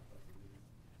outside facility.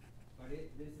 But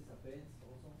this is a fence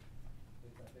also.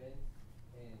 It's a fence,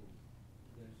 and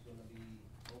there's gonna be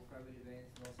no private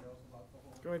events, no sales of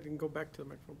alcohol. Go ahead and go back to the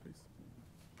microphone, please.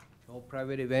 No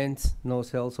private events, no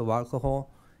sales of alcohol,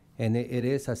 and it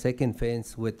is a second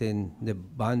fence within the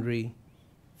boundary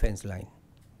fence line.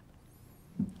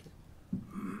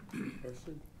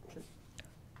 Question?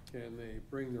 Can they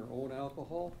bring their own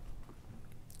alcohol?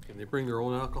 Can they bring their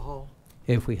own alcohol?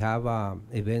 If we have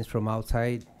events from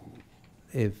outside,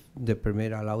 if the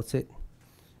permit allows it,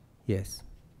 yes.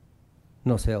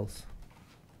 No sales.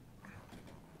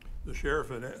 The sheriff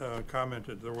had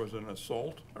commented there was an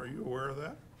assault. Are you aware of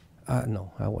that?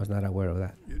 No, I was not aware of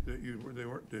that.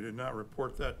 They did not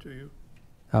report that to you?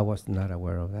 I was not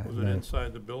aware of that. Was it no.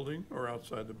 inside the building or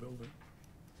outside the building?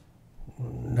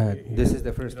 This is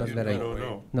the first You time that I don't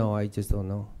know. No, I just don't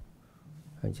know.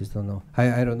 I just don't know.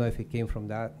 I don't know if it came from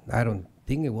that. I don't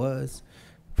think it was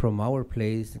from our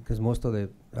place because most of the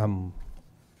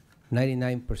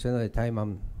 99% of the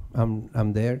time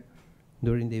I'm there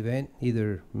during the event,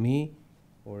 either me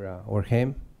or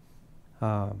him.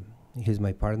 He's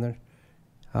my partner,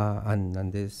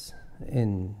 and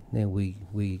we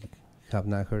have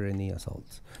not heard any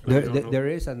assaults. So you don't know? There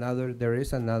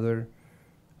is another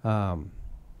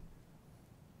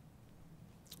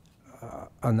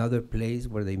another place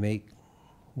where they make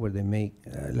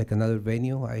like another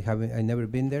venue. I never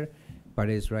been there, but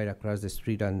it's right across the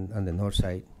street on the north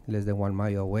side, less than 1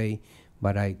 mile away.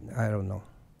 But I don't know.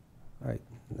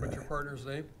 What's your partner's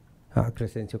name?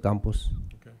 Crescencio Campos.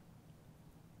 Okay.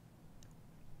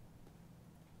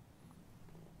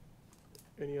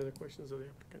 Any other questions of the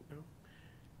applicant? No?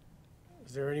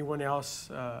 Is there anyone else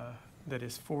that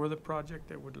is for the project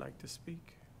that would like to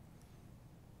speak?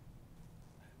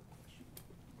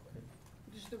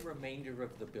 What is the remainder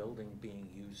of the building being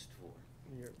used for?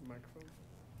 Your microphone?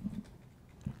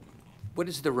 What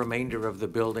is the remainder of the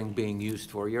building being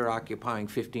used for? You're occupying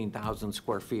 15,000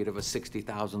 square feet of a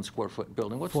 60,000 square foot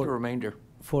building. What's the remainder?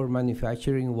 For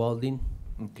manufacturing, welding.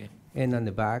 Okay. And on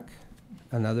the back,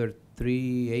 another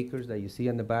 3 acres that you see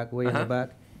on the back, way in the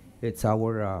back, it's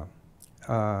our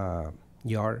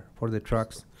yard for the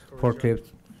trucks,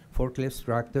 forklifts,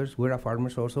 tractors. We're a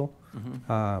farmers also.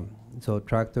 So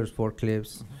tractors,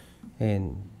 forklifts,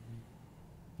 and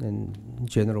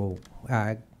general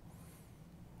ag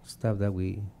stuff that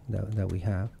we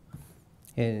have.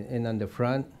 And on the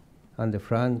front,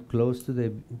 close to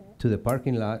the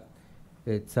parking lot,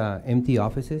 it's empty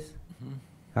offices.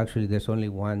 Actually, there's only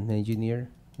one engineer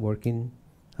working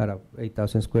at a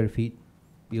 8,000 square feet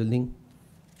building.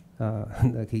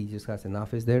 Like he just has an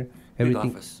office there. Big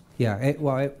office. Yeah.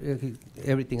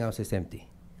 Everything else is empty.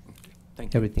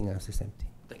 Thank you. Everything else is empty.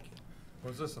 Thank you.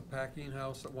 Was this a packing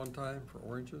house at one time for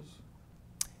oranges?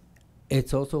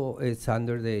 It's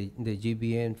under the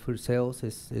GBN Food Sales.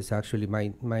 It's actually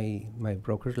my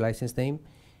broker's license name,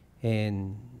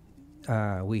 and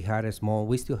we had a small.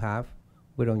 We still have.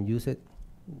 We don't use it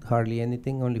hardly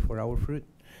anything. Only for our fruit.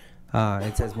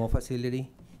 It's a small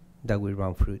facility that we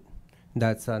run fruit.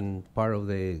 That's on part of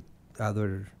the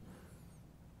other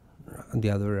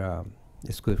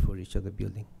square footage of the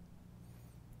building,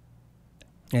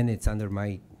 and it's under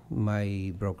my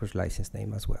broker's license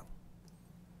name as well,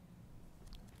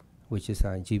 which is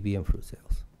GBM Fruit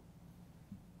Sales.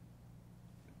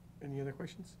 Any other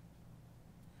questions?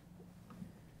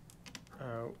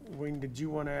 Wayne, did you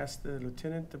want to ask the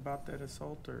lieutenant about that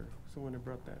assault, or someone that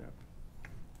brought that up?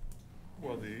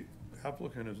 Well, the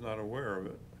applicant is not aware of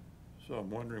it, so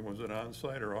I'm wondering, was it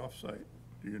on-site or off-site?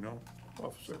 Do you know,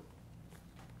 officer?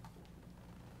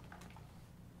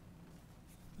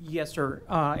 Yes, sir.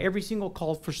 Every single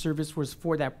call for service was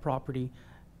for that property.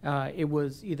 It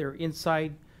was either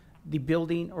inside the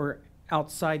building or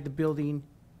outside the building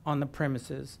on the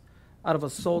premises. Out of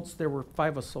assaults, there were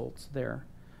 5 assaults there.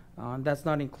 That's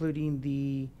not including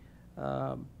the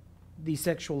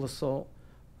sexual assault,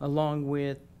 along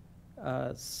with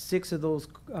 6 of those,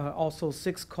 also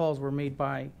 6 calls were made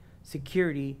by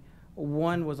security.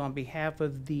 1 was on behalf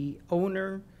of the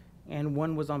owner, and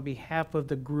 1 was on behalf of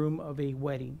the groom of a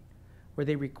wedding, where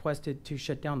they requested to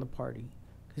shut down the party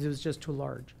because it was just too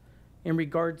large. In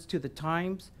regards to the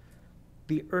times,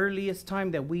 the earliest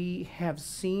time that we have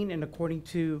seen, and according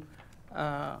to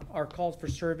our calls for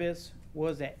service,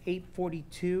 was at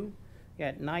 8:42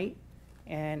 at night,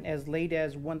 and as late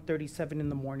as 1:37 in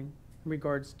the morning, in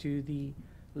regards to the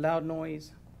loud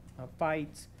noise,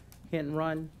 fights, hit and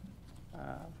run,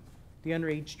 the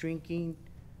underage drinking,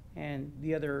 and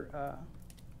the other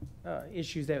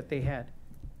issues that they had.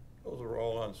 Those were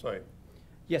all on-site.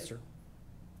 Yes, sir.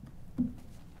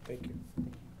 Thank you.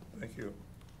 Thank you.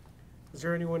 Is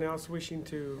there anyone else wishing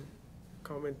to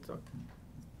comment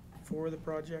for the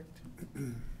project?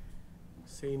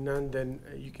 Seeing none, then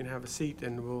you can have a seat,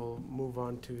 and we'll move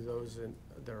on to those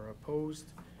that are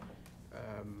opposed.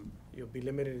 You'll be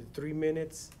limited to 3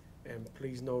 minutes, and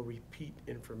please no repeat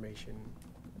information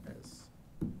as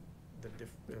the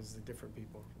different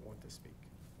people want to speak.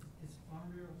 Is Farm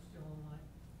Bureau still online?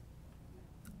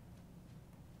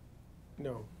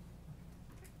 No.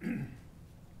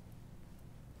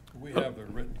 We have the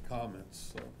written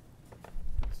comments, so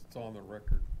it's on the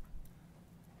record.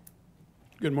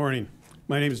 Good morning.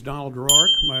 My name is Donald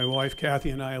Rourke. My wife Kathy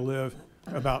and I live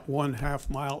about 1/2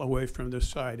 mile away from this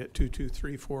site at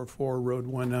 22344 Road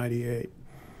 198.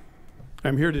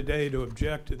 I'm here today to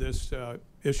object to this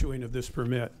issuing of this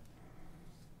permit.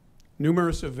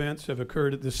 Numerous events have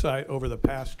occurred at this site over the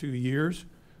past 2 years,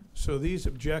 so these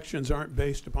objections aren't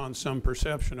based upon some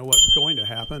perception of what's going to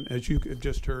happen. As you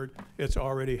just heard, it's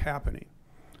already happening.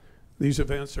 These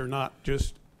events are not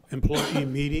just employee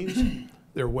meetings,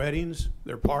 they're weddings,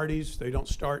 they're parties. They don't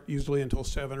start usually until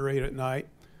 7 or 8 at night,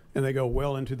 and they go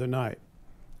well into the night.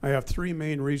 I have 3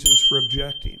 main reasons for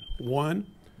objecting. 1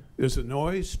 is the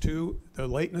noise, 2, the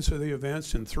lateness of the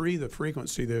events, and 3, the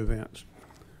frequency of the events.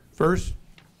 First,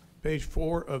 page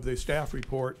 4 of the staff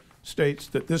report states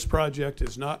that this project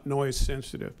is not noise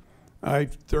sensitive. I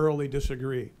thoroughly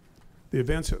disagree. The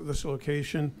events at this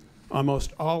location, on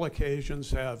most all occasions,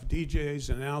 have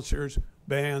DJs, announcers,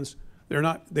 bands.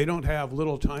 They don't have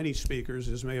little tiny speakers,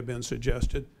 as may have been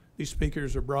suggested. These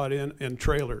speakers are brought in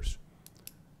trailers.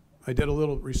 I did a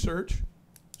little research.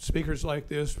 Speakers like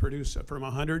this produce from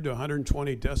 100 to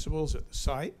 120 decibels at the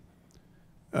site.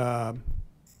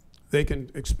 They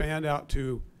can expand out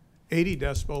to 80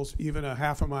 decibels even a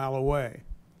half a mile away.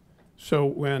 So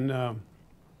when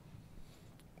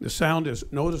the sound is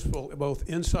noticeable both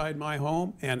inside my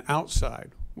home and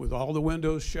outside with all the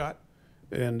windows shut,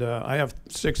 and I have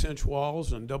 6-inch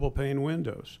walls and double pane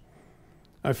windows.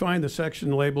 I find the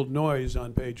section labeled noise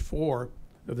on page 4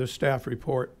 of this staff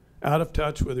report out of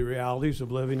touch with the realities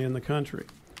of living in the country.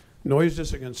 Noise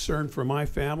is a concern for my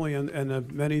family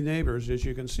and many neighbors, as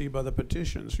you can see by the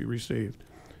petitions you received.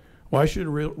 Why should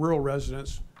rural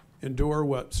residents endure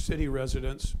what city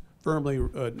residents firmly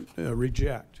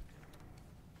reject?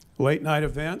 Late night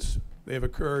events, they've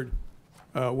occurred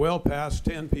well past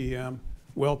 10 p.m.,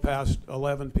 well past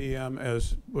 11 p.m.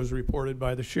 as was reported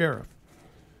by the sheriff.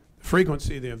 The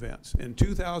frequency of the events. In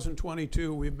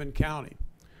 2022, we've been counting.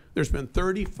 There's been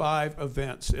 35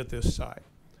 events at this site.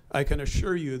 I can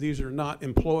assure you these are not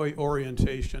employee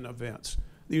orientation events.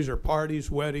 These are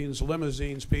parties, weddings,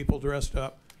 limousines, people dressed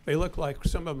up. They look like,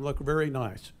 some of them look very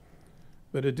nice.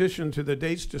 But in addition to the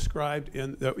dates described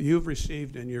that you've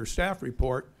received in your staff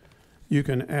report, you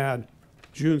can add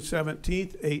June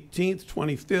 17th, 18th,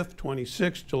 25th,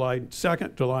 26th, July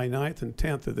 2nd, July 9th, and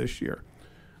 10th of this year.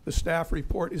 The staff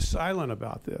report is silent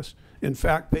about this. In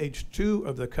fact, page 2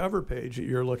 of the cover page that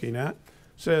you're looking at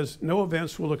says no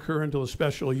events will occur until a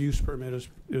special use permit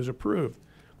is approved.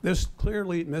 This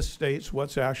clearly misstates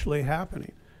what's actually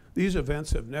happening. These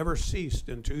events have never ceased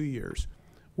in 2 years,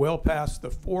 well past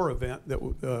the 4 event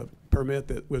permit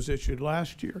that was issued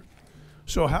last year.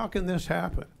 So how can this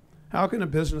happen? How can a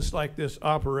business like this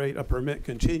operate a permit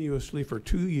continuously for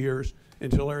 2 years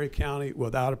in Tulare County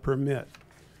without a permit?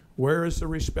 Where is the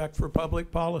respect for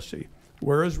public policy?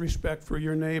 Where is respect for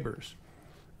your neighbors?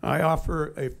 I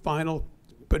offer a final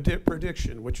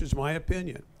prediction, which is my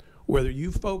opinion. Whether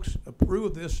you folks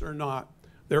approve this or not,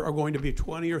 there are going to be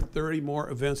 20 or 30 more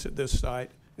events at this site,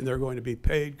 and they're going to be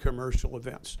paid commercial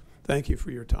events. Thank you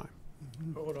for your time.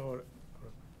 Hold on.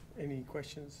 Any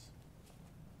questions?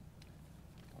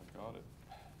 I got it.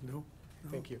 No?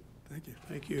 Thank you. Thank you.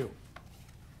 Thank you.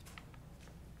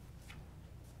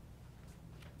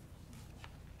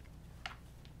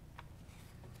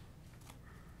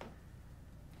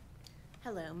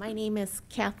 Hello, my name is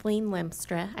Kathleen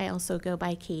Lemstra. I also go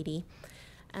by Katie.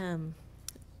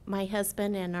 My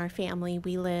husband and our family,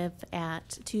 we live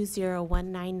at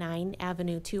 20199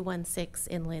 Avenue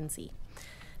 216 in Lindsay.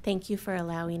 Thank you for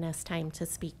allowing us time to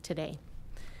speak today.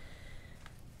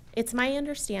 It's my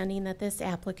understanding that this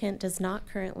applicant does not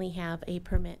currently have a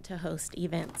permit to host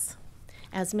events.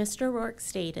 As Mr. Rourke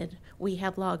stated, we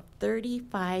have logged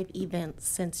 35 events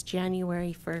since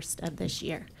January 1st of this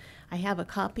year. I have a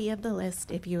copy of the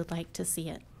list if you would like to see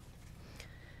it.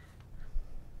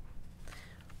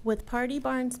 With party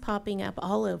barns popping up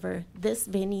all over, this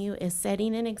venue is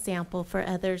setting an example for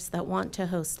others that want to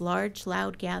host large,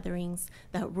 loud gatherings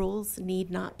that rules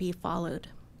need not be followed.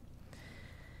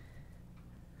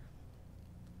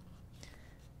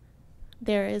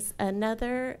 There is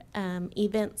another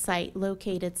event site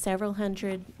located several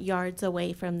hundred yards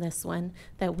away from this one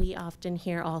that we often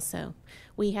hear also.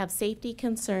 We have safety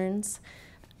concerns.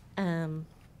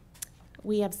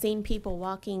 We have seen people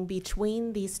walking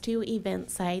between these 2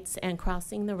 event sites and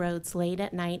crossing the roads late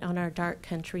at night on our dark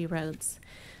country roads.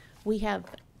 We have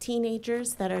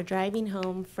teenagers that are driving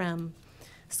home from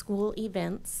school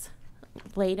events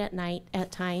late at night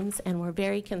at times, and we're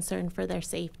very concerned for their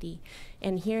safety.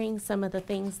 And hearing some of the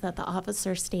things that the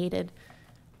officer stated,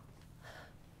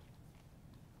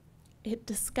 it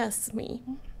disgusts me.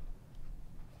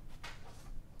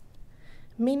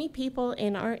 Many people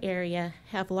in our area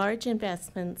have large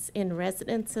investments in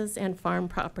residences and farm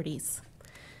properties.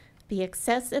 The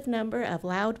excessive number of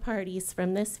loud parties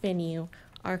from this venue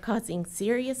are causing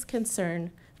serious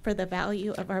concern for the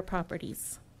value of our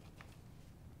properties.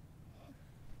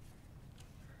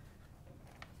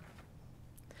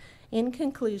 In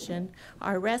conclusion,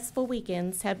 our restful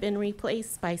weekends have been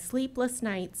replaced by sleepless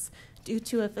nights due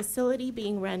to a facility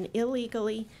being run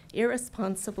illegally,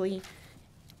 irresponsibly,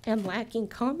 and lacking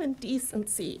common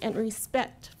decency and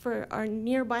respect for our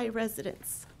nearby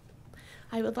residents.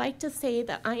 I would like to say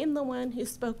that I am the one who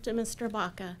spoke to Mr.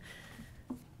 Baca.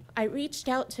 I reached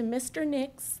out to Mr.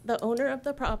 Nix, the owner of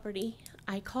the property.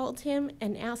 I called him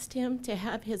and asked him to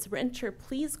have his renter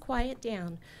please quiet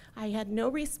down. I had no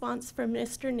response from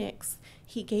Mr. Nix.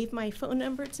 He gave my phone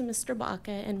number to Mr. Baca,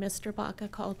 and Mr. Baca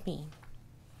called me.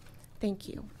 Thank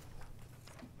you.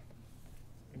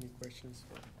 Any questions?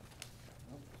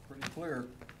 Pretty clear.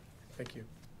 Thank you.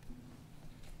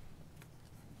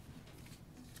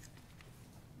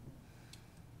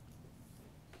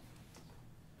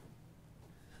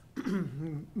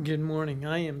 Good morning.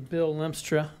 I am Bill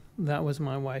Lemstra. That was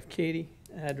my wife, Katie.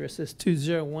 Address is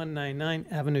 20199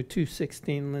 Avenue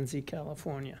 216, Lindsay,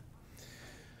 California.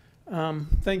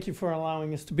 Thank you for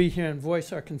allowing us to be here and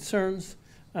voice our concerns.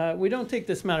 We don't take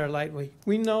this matter lightly.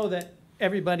 We know that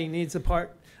everybody needs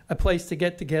a place to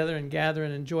get together and gather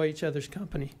and enjoy each other's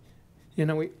company. You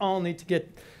know, we all need to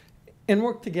get and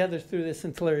work together through this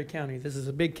in Tulare County. This is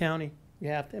a big county. You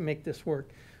have to make this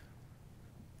work.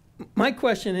 My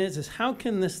question is how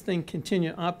can this thing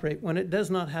continue to operate when it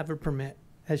does not have a permit?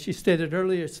 As she stated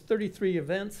earlier, it's 33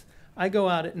 events. I go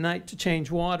out at night to change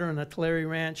water on a Tulare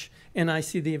ranch, and I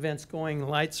see the events going.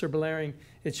 Lights are blaring.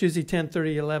 It's usually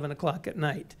 10:30, 11 o'clock at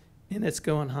night, and it's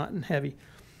going hot and heavy.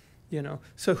 You know,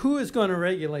 so who is going to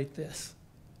regulate this?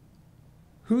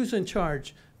 Who's in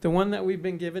charge? The one that we've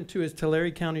been given to is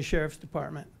Tulare County Sheriff's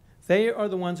Department. They are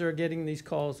the ones that are getting these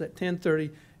calls at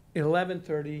 10:30,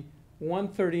 11:30,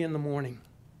 1:30 in the morning.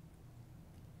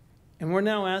 And we're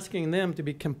now asking them to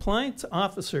be compliance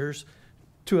officers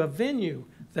to a venue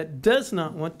that does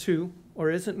not want to or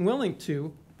isn't willing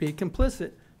to be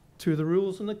complicit to the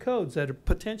rules and the codes that are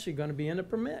potentially going to be in a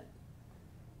permit.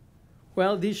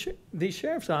 Well, these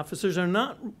sheriff's officers are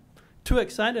not too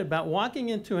excited about walking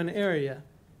into an area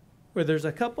where there's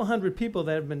a couple hundred people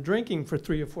that have been drinking for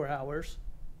 3 or 4 hours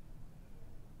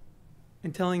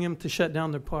and telling them to shut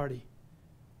down their party.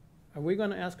 Are we going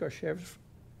to ask our sheriffs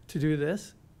to do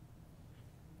this?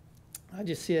 I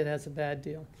just see it as a bad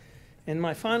deal. And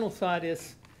my final thought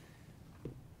is,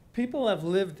 people have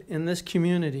lived in this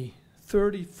community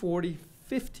 30, 40,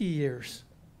 50 years.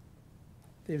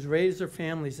 They've raised their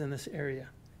families in this area.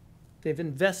 They've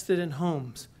invested in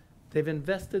homes. They've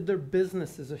invested their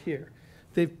businesses here.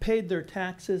 They've paid their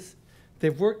taxes.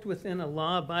 They've worked within a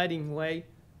law-abiding way,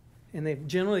 and they've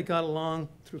generally got along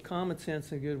through common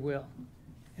sense and goodwill.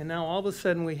 And now all of a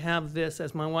sudden we have this,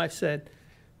 as my wife said,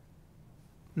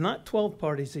 not 12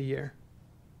 parties a year.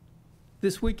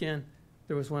 This weekend,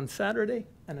 there was one Saturday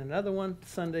and another one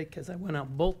Sunday because I went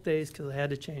out both days because I had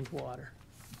to change water.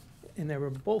 And they were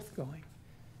both going.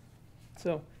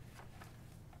 So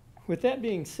with that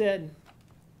being said,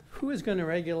 who is going to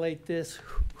regulate this?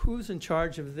 Who's in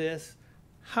charge of this?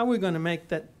 How are we going to make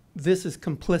that this is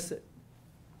complicit?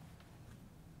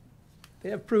 They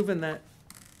have proven that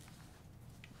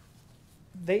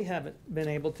they haven't been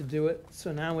able to do it,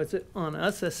 so now is it on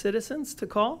us as citizens to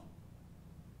call?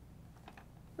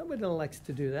 Nobody likes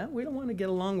to do that. We don't want to get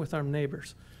along with our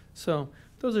neighbors. So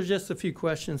those are just a few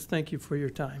questions. Thank you for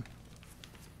your time.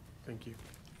 Thank you.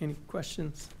 Any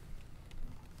questions?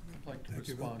 I'd like to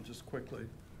respond just quickly.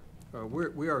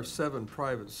 We are 7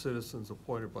 private citizens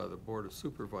appointed by the Board of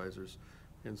Supervisors,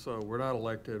 and so we're not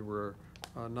elected. We're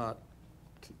not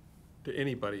to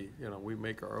anybody. You know, we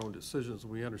make our own decisions.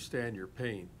 We understand your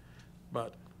pain,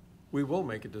 but we will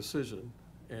make a decision,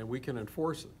 and we can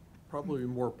enforce it. Probably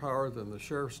more power than the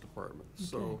Sheriff's Department. Okay.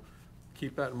 So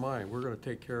keep that in mind. We're going to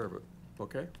take care of it.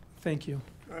 Okay? Thank you.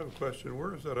 I have a question.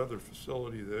 Where is that other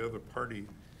facility, the other party?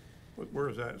 Where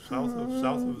is that? South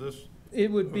of this?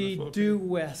 It would be due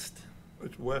west.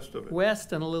 It's west of it?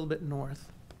 West and a little bit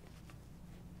north.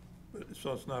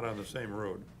 So it's not on the same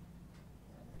road?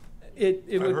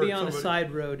 It would be on a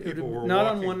side road. It would, not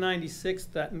on 196,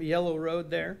 that yellow road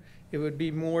there. It would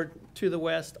be more to the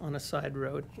west on a side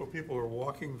road. So people are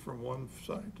walking from one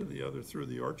side to the other through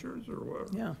the orchards or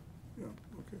what? Yeah. Yeah,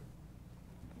 okay.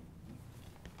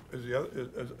 Is the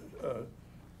other,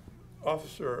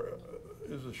 officer,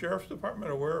 is the Sheriff's Department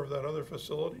aware of that other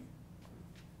facility?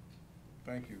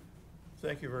 Thank you.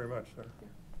 Thank you very much, sir.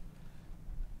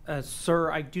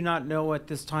 Sir, I do not know at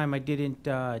this time. I didn't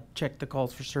check the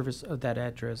calls for service of that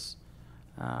address.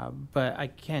 But I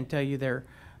can tell you there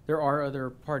are other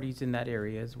parties in that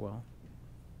area as well.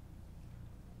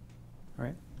 All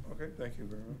right. Okay, thank you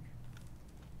very much.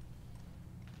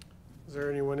 Is there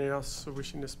anyone else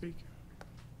wishing to speak?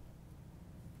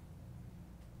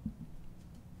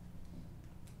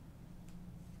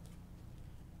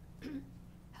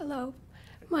 Hello,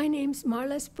 my name's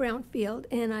Marlis Brownfield,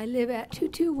 and I live at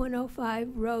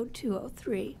 22105 Road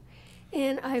 203.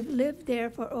 And I've lived there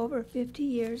for over 50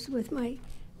 years with my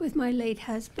late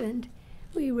husband.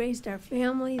 We raised our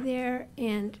family there,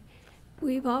 and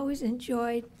we've always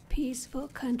enjoyed peaceful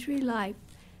country life.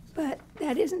 But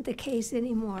that isn't the case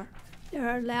anymore. There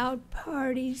are loud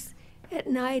parties at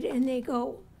night, and they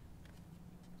go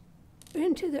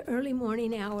into the early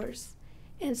morning hours.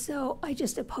 And so I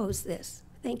just oppose this.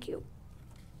 Thank you.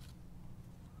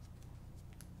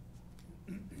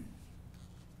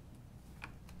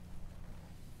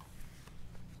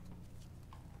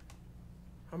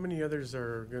 How many others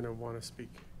are going to want to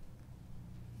speak?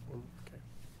 Okay.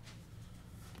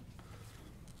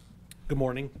 Good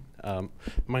morning.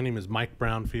 My name is Mike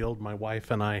Brownfield. My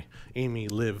wife and I, Amy,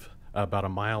 live about a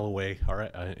mile away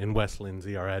in West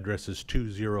Lindsay. Our address is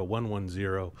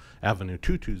 20110 Avenue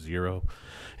 220,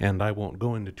 and I won't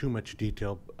go into too much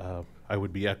detail. I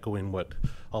would be echoing what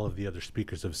all of the other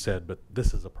speakers have said, but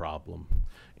this is a problem.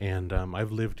 And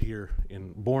I've lived here,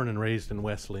 born and raised in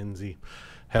West Lindsay,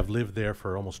 have lived there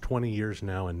for almost 20 years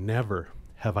now, and never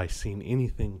have I seen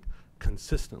anything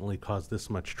consistently cause this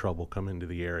much trouble come into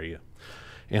the area.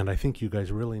 And I think you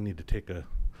guys really need to take a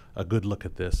good look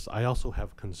at this. I also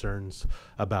have concerns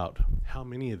about how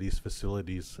many of these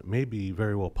facilities may be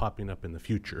very well popping up in the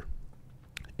future.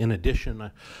 In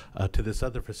addition to this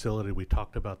other facility we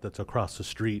talked about that's across the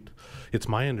street, it's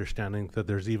my understanding that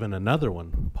there's even another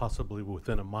one, possibly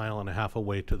within a mile and a half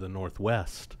away to the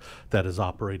northwest, that is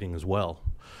operating as well.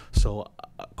 So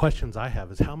questions I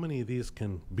have is how many of these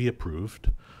can be approved?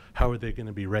 How are they going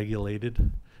to be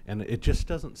regulated? And it just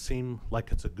doesn't seem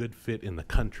like it's a good fit in the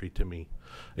country to me.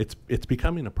 It's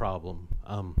becoming a problem.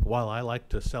 While I like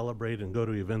to celebrate and go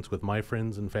to events with my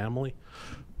friends and family,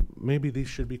 maybe these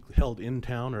should be held in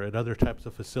town or at other types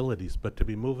of facilities, but to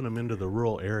be moving them into the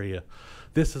rural area,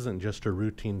 this isn't just a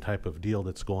routine type of deal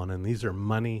that's going on. These are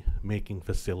money-making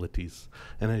facilities.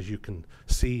 And as you can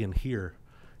see and hear,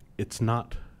 it's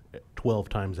not 12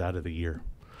 times out of the year.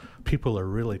 People are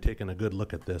really taking a good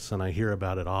look at this, and I hear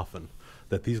about it often,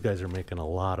 that these guys are making a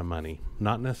lot of money.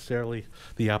 Not necessarily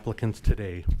the applicants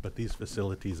today, but these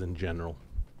facilities in general.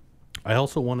 I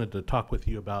also wanted to talk with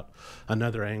you about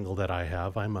another angle that I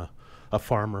have. I'm a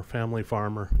farmer, family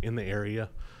farmer in the area,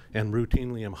 and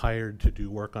routinely am hired to do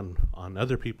work on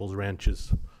other people's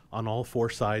ranches on all four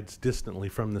sides distantly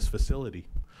from this facility.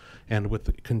 And with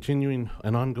the continuing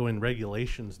and ongoing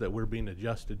regulations that we're being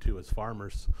adjusted to as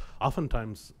farmers,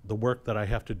 oftentimes the work that I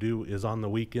have to do is on the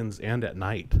weekends and at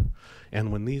night.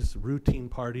 And when these routine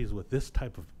parties with this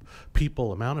type of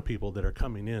amount of people that are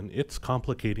coming in, it's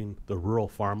complicating the rural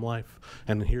farm life.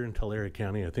 And here in Tulare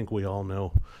County, I think we all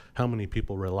know how many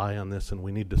people rely on this, and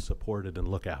we need to support it and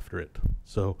look after it.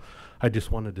 So I just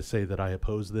wanted to say that I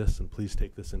oppose this, and please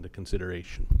take this into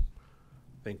consideration.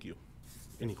 Thank you.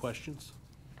 Any questions?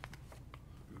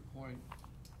 Point.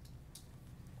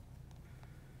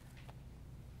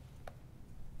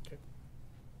 Okay.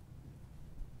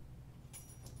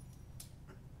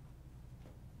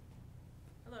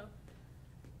 Hello.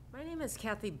 My name is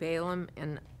Kathy Balaam,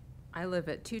 and I live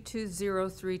at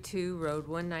 22032 Road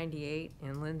 198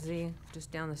 in Lindsay, just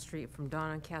down the street from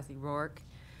Donna and Kathy Rourke.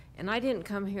 And I didn't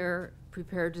come here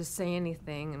prepared to say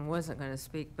anything and wasn't going to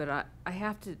speak, but I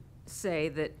have to say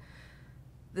that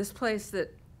this place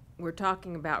that we're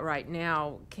talking about right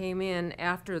now came in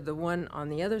after the one on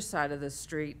the other side of the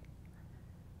street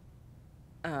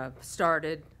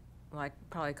started, like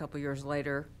probably a couple years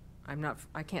later.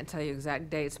 I can't tell you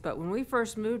exact dates, but when we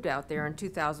first moved out there in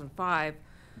 2005,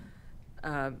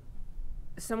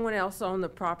 someone else owned the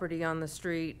property on the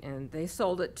street, and they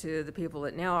sold it to the people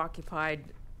that now occupied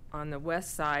on the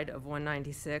west side of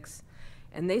 196,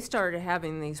 and they started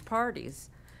having these parties.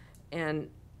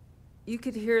 And you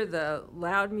could hear the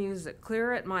loud music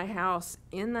clear at my house,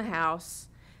 in the house,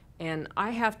 and I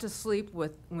have to sleep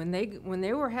with, when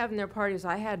they were having their parties,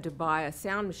 I had to buy a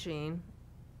sound machine,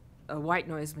 a white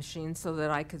noise machine, so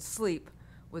that I could sleep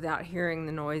without hearing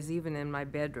the noise even in my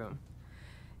bedroom.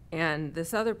 And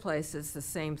this other place is the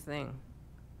same thing,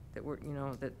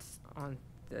 that's on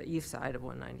the east side of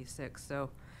 196. So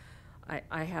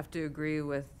I have to agree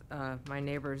with my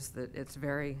neighbors that it's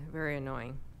very, very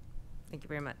annoying. Thank you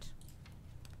very much.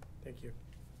 Thank you.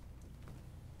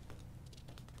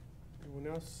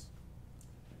 Anyone else?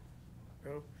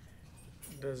 No?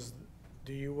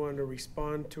 Do you want to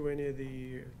respond to any of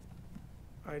the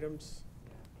items?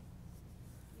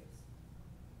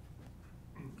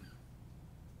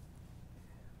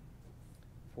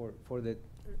 For the,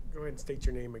 Go ahead and state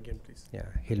your name again, please. yeah,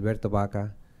 Gilberto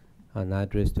Baca, on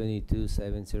address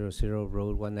 22700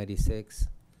 Road 196.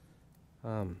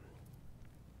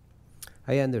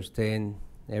 I understand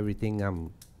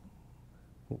everything.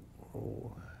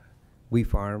 We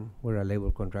farm, we're a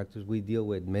labor contractors. We deal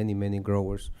with many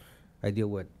growers. I deal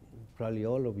with probably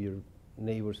all of your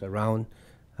neighbors around,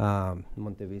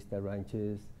 Monte Vista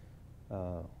Ranches,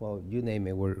 well, you name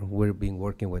it, we've been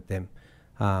working with them.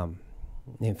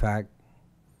 In fact,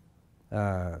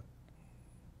 I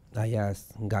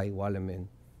asked Guy Wallerman,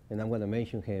 and I'm going to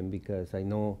mention him because I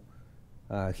know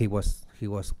he was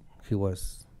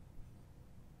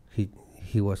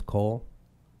called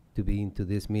to be into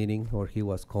this meeting, or he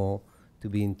was called to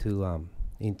be into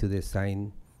the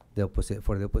sign the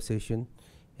opposition,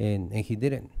 and he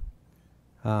didn't.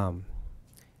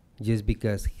 Just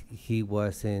because he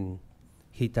thought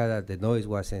that the noise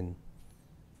wasn't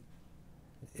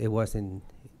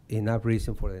enough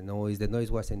reason for the noise. The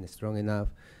noise wasn't strong enough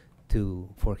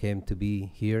for him to be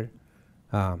here.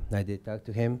 I did talk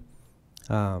to him.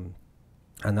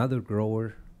 Another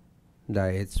grower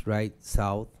that it's right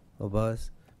south of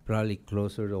us, probably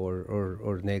closer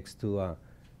or next to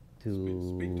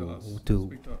Speak to us. to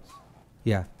Speak to us.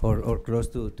 yeah, or close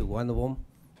to one of them.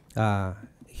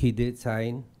 He did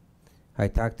sign. I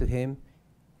talked to him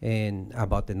and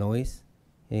about the noise,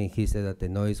 and he said that the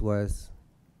noise was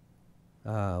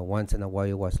once in a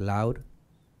while was loud,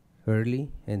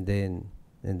 early, and then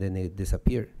it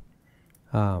disappeared.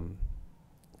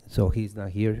 So he's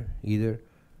not here either,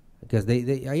 because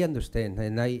I understand,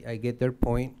 and I get their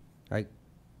point. I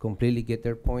completely get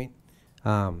their point.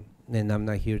 And I'm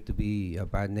not here to be a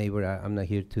bad neighbor. I'm not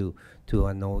here to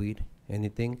annoy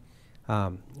anything.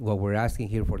 What we're asking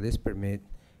here for this permit,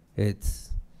 it's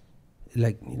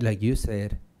like you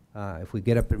said, if we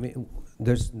get a permit,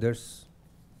 there's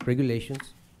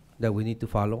regulations that we need to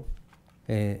follow,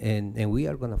 and we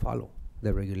are going to follow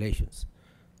the regulations,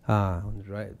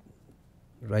 right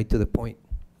to the point.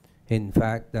 In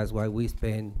fact, that's why we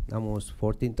spend almost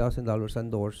 $14,000 on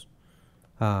doors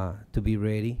to be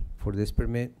ready for this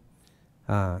permit,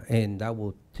 and that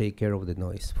will take care of the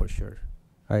noise for sure.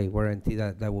 I guarantee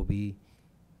that will be.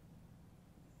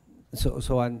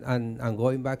 So and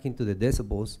going back into the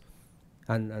decibels,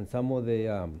 and some of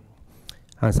the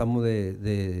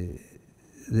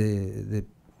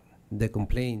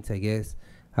complaints, I guess,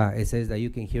 it says that you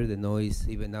can hear the noise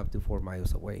even up to 4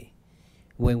 miles away.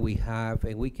 When we have,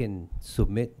 and we can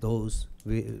submit those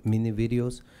mini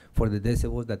videos for the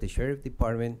decibels that the sheriff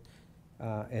department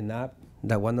and not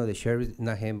that one of the sheriffs,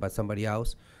 not him, but somebody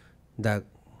else that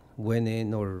went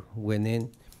in,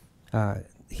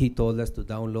 he told us to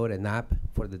download an app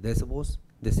for the decibels,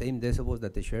 the same decibels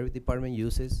that the sheriff department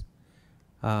uses,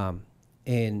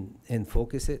 and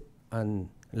focus it on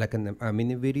like a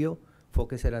mini video,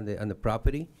 focus it on the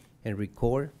property and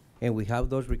record, and we have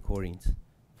those recordings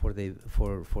for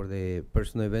the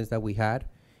personal events that we had,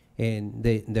 and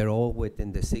they're all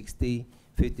within the 60,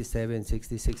 57,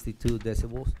 60, 62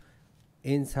 decibels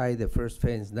inside the first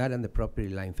fence, not on the property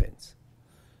line fence.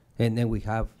 And then we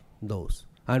have those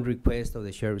on request of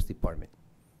the sheriff's department.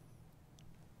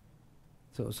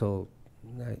 So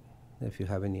if you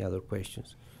have any other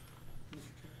questions.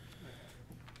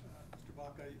 Mr.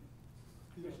 Baca,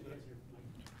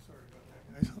 sorry about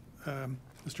that, guys.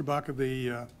 Mr. Baca,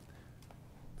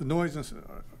 the noise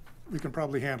we can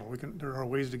probably handle. There are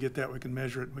ways to get that. We can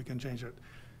measure it. We can change it.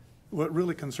 What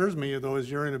really concerns me, though, is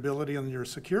your inability and your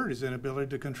security's inability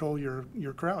to control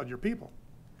your crowd, your people.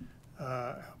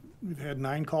 We've had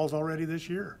 9 calls already this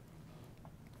year.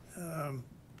 I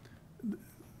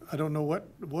don't know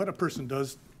what a person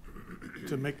does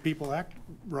to make people act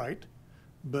right,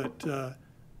 but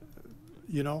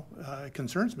it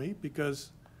concerns me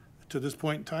because to this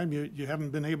point in time, you haven't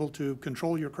been able to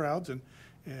control your crowds and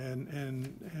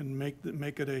make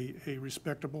it a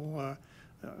respectable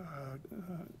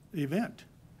event.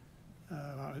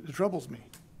 It troubles me.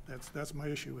 That's my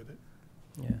issue with it.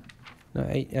 Yeah, no,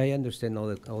 I understand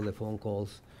all the phone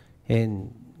calls,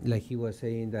 and like he was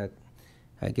saying that,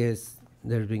 I guess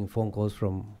there's been phone calls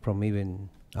from even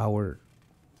our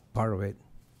part of it.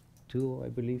 2, I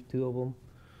believe, 2 of them.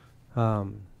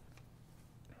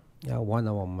 Yeah, one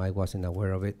of them I wasn't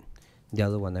aware of it. The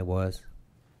other one I was,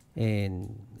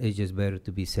 and it's just better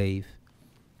to be safe.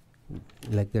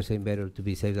 Like they're saying, better to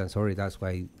be safe than sorry. That's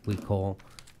why we call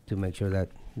to make sure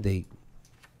that they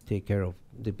take care of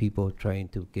the people trying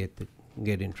to get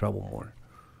get in trouble more.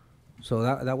 So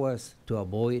that was to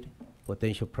avoid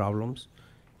potential problems.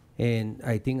 And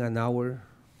I think an hour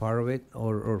part of it,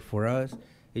 or for us,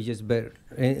 it's just better.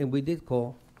 And we did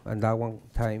call on that one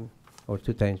time, or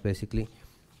 2 times basically.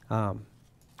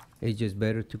 It's just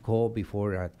better to call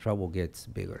before trouble gets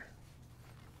bigger.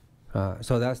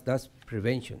 So that's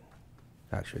prevention,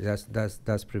 actually.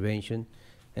 That's prevention,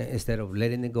 instead of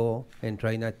letting it go and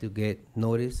try not to get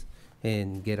noticed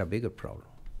and get a bigger problem.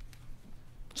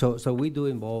 So we do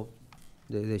involve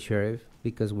the sheriff,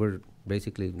 because we're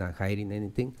basically not hiding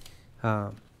anything,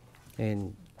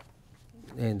 and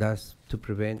that's to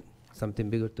prevent something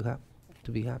bigger to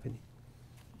be happening.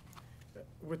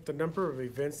 With the number of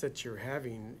events that you're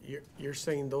having, you're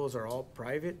saying those are all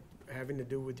private, having to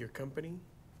do with your company?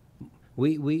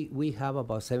 We have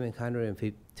about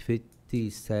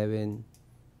 757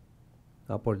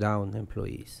 up or down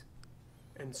employees.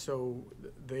 And so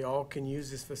they all can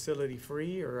use this facility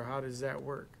free, or how does that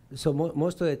work? So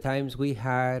most of the times we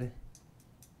had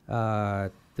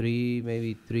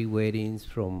maybe three weddings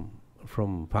from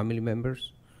family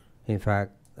members. In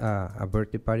fact, a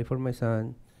birthday party for my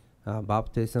son,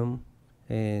 baptism,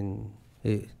 and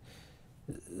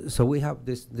so we have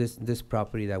this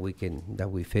property that we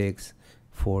fix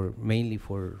mainly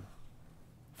for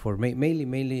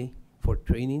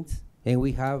trainings, and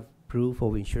we have proof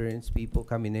of insurance people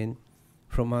coming in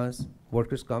from us,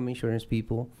 workers' comp insurance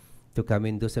people, to come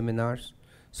and do seminars.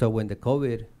 So when the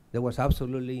COVID, there was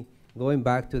absolutely, going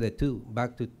back to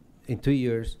in 2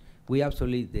 years, we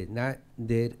absolutely did not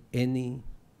did any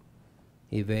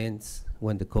events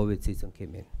when the COVID season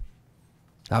came in.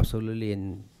 Absolutely,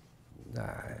 and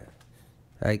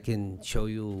I can show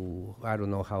you, I don't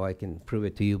know how I can prove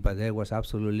it to you, but there was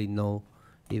absolutely no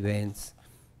events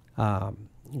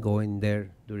going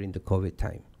there during the COVID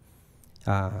time,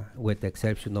 with the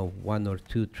exception of 1 or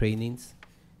 2 trainings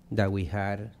that we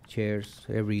had, chairs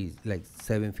every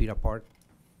 7 feet apart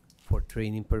for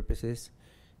training purposes,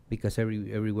 because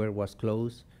everywhere was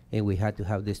closed, and we had to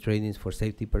have these trainings for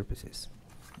safety purposes.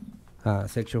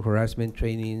 Sexual harassment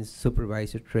trainings,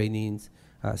 supervisor trainings,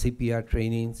 CPR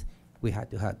trainings, we had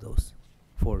to have those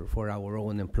for our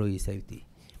own employee safety.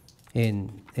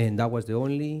 And that was the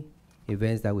only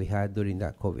events that we had during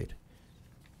that COVID,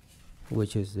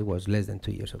 it was less than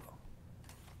 2 years ago.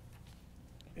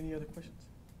 Any other questions?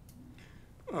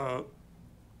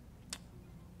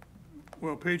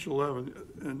 Well, page 11,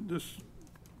 and this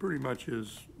pretty much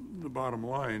is the bottom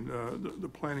line. The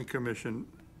Planning Commission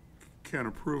can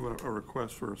approve a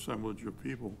request for assemblage of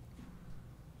people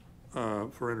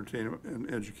for entertainment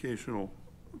and educational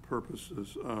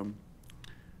purposes.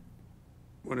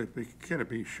 When it can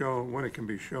be shown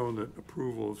that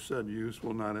approval of said use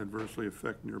will not adversely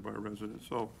affect nearby residents.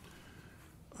 So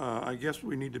I guess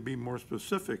we need to be more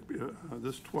specific.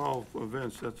 This 12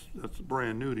 events, that's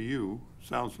brand new to you,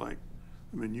 sounds like.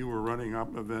 I mean, you were running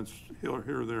up events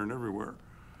here, there, and everywhere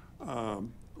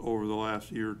over the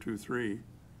last year, 2, 3.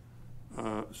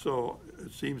 So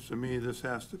it seems to me this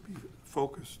has to be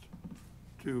focused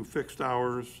to fixed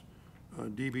hours,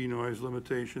 dB noise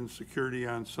limitations, security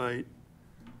on site,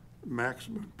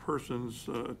 maximum persons,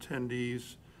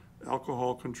 attendees,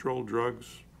 alcohol-controlled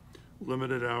drugs,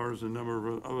 limited hours, and number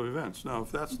of events. Now,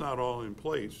 if that's not all in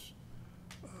place,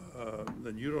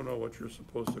 then you don't know what you're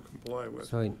supposed to comply with.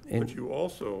 But you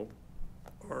also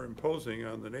are imposing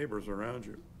on the neighbors around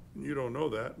you. And you don't know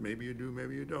that. Maybe you do,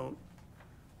 maybe you don't,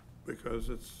 because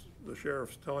it's the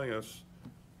sheriff's telling us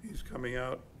he's coming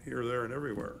out here, there, and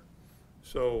everywhere.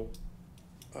 So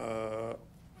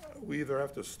we either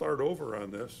have to start over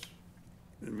on this,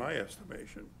 in my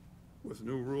estimation, with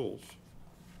new rules,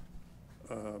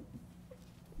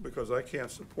 because I can't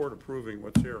support approving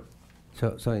what's here.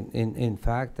 So in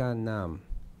fact, on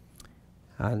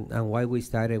why we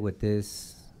started with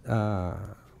this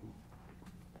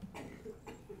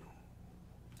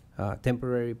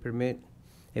temporary permit,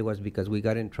 it was because we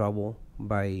got in trouble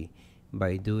by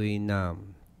doing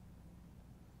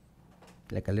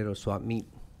like a little swap meet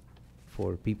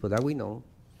for people that we know,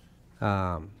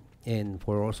 and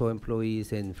for also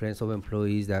employees and friends of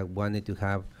employees that wanted to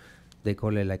have, they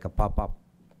call it like a pop-up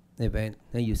event,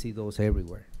 and you see those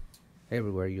everywhere.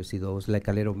 Everywhere you see those, like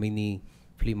a little mini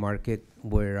flea market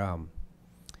where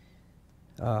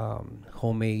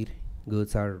homemade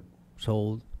goods are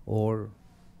sold, or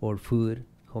food,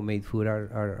 homemade food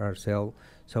are sold.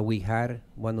 So we had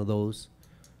one of those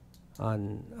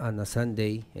on a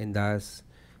Sunday, and that's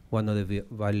one of the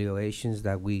valuations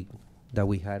that we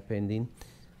had pending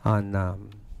on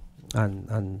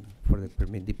for the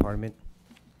permit department.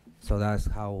 So that's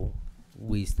how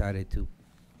we started to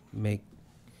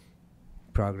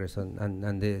progress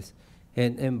on this.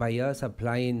 And by us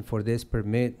applying for this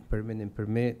permanent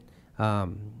permit,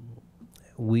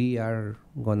 we are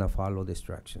gonna follow the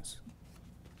instructions.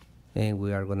 And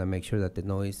we are gonna make sure that the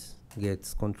noise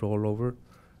gets control over.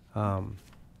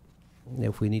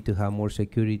 If we need to have more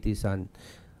securities on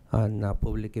a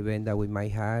public event that we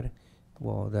might have,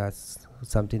 well, that's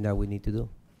something that we need to do.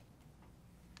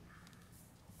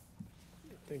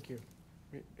 Thank you.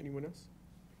 Anyone else?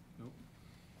 No.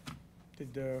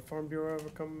 Did the Farm Bureau ever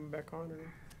come back on or not?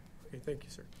 Okay, thank you,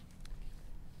 sir.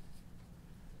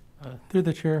 Through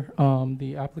the chair,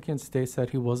 the applicant states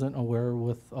that he wasn't aware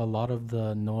with a lot of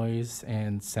the noise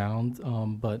and sound,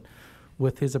 but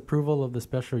with his approval of the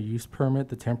special use permit,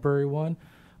 the temporary one,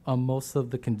 most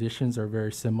of the conditions are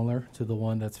very similar to the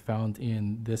one that's found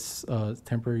in this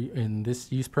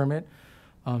this use permit.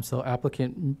 So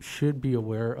applicant should be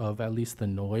aware of at least the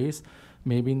noise,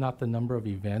 maybe not the number of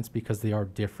events because they are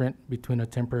different between a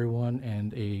temporary one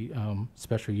and a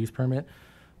special use permit.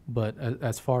 But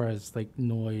as far as like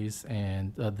noise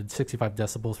and the 65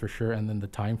 decibels for sure, and then the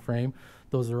time frame,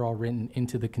 those are all written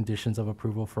into the conditions of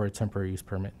approval for a temporary use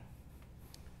permit.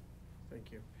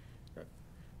 Thank you.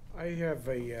 I have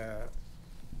a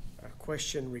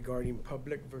question regarding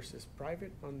public versus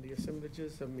private on the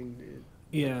assemblages. I mean,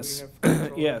 Yes, we have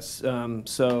control? yes.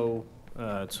 So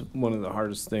it's one of the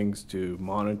hardest things to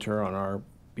monitor on our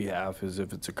behalf is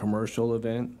if it's a commercial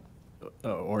event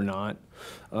or not,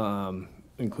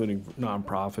 including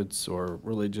nonprofits or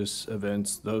religious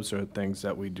events. Those are things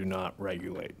that we do not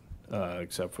regulate,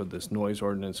 except for this noise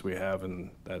ordinance we have,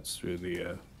 and that's through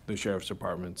the Sheriff's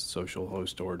Department's social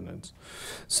host ordinance.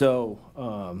 So,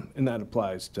 and that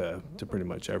applies to pretty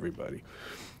much everybody.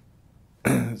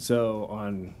 So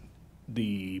on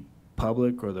the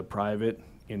public or the private,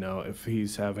 you know, if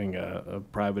he's having a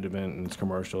private event and it's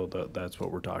commercial, that's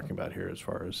what we're talking about here as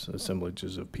far as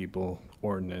assemblages of people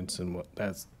ordinance, and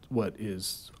that's what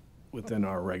is within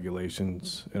our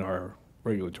regulations and our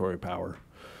regulatory power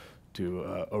to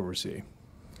oversee.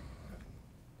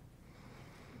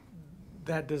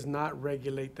 That does not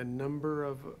regulate the number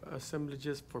of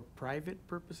assemblages for private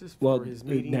purposes, Well, for his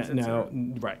meetings, et now,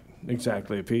 cetera? right,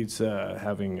 exactly. If he's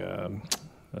having,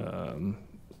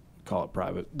 call it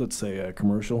private, let's say a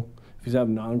commercial, if he's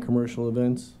having non-commercial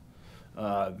events,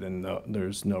 then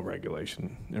there's no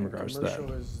regulation in regards to that.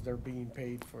 Commercial is they're being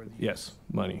paid for the. Yes,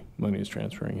 money is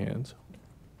transferring hands.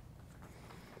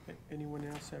 Anyone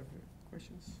else have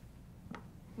questions?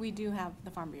 We do have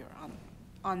the Farm Bureau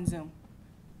on Zoom.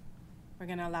 We're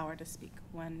gonna allow her to speak.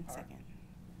 1 second.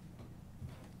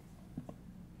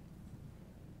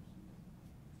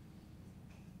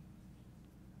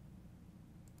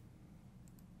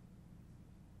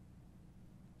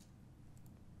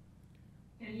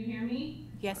 Can you hear me?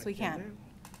 Yes, we can.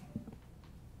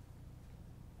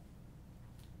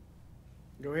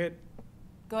 Go ahead.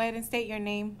 Go ahead and state your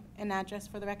name and address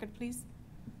for the record, please.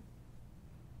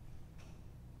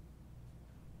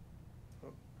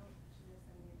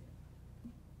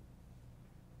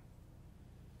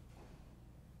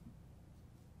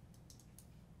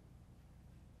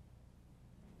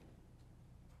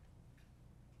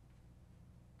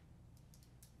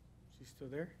 She's still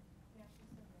there?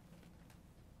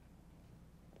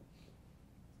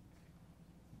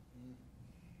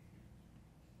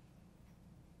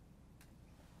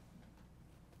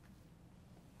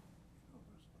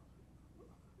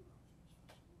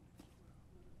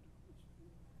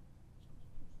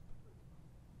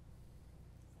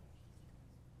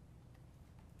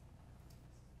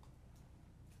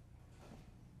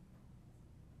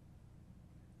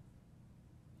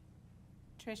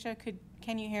 Tricia,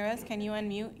 can you hear us? Can you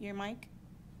unmute your mic?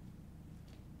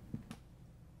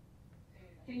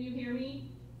 Can you hear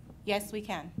me? Yes, we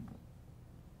can.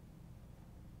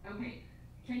 Okay.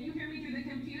 Can you hear me through the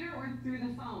computer or through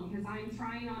the phone? Because I'm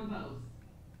trying on both.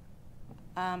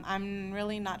 I'm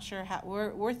really not sure how,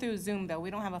 we're through Zoom though. We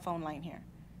don't have a phone line here.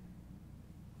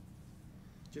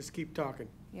 Just keep talking.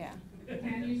 Yeah.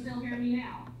 Can you still hear me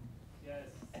now?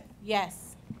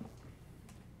 Yes.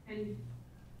 And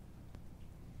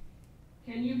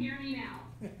can you hear me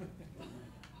now?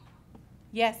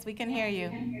 Yes, we can hear you. I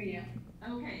can hear you.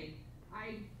 Okay.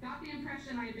 I got the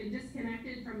impression I had been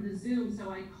disconnected from the Zoom,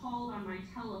 so I called on my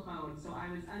telephone, so I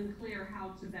was unclear how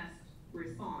to best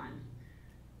respond.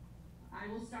 I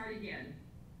will start again.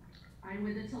 I'm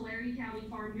with the Tulare County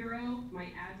Farm Bureau. My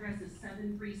address is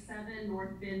 737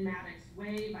 North Ben Maddox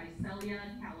Way, Visalia,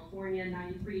 California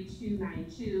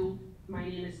 93292. My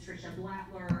name is Tricia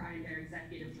Blattler. I'm their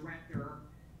executive director.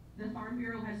 The Farm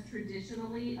Bureau has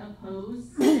traditionally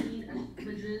opposed seating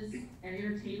villages and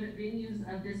entertainment venues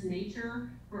of this nature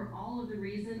for all of the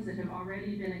reasons that have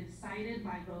already been cited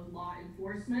by both law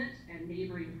enforcement and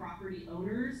neighboring property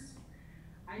owners.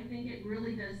 I think it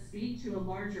really does speak to a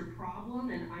larger problem,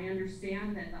 and I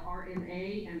understand that the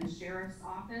RMA and the Sheriff's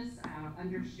Office,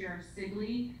 under Sheriff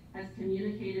Sigley, has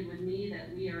communicated with me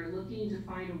that we are looking to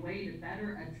find a way to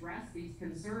better address these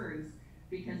concerns,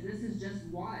 because this is just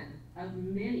one of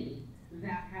many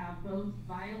that have both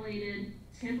violated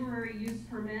temporary use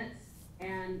permits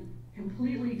and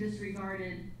completely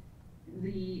disregarded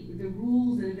the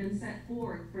rules that have been set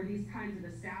forth for these kinds of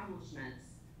establishments.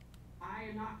 I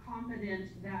am not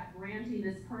confident that granting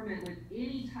this permit with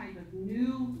any type of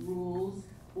new rules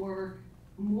or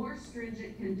more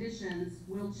stringent conditions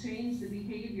will change the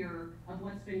behavior of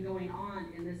what's been going on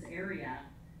in this area.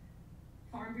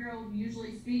 Farm Bureau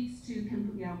usually speaks to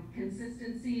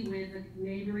consistency with the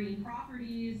neighboring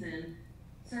properties, and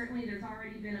certainly there's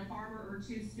already been a farmer or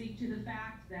two speak to the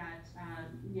fact that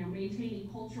maintaining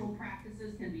cultural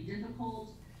practices can be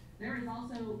difficult. There is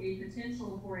also a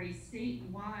potential for a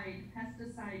statewide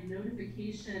pesticide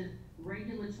notification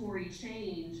regulatory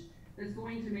change that's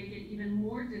going to make it even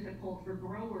more difficult for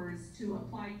growers to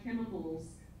apply chemicals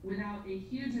without a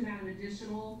huge amount of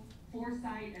additional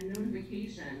foresight and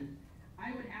notification.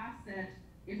 I would ask that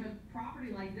if a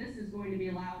property like this is going to be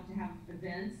allowed to have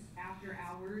events after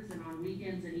hours and on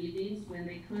weekends and evenings when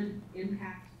they could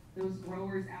impact those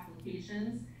growers'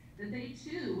 applications, that they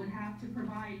too would have to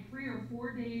provide 3 or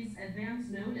 4 days advance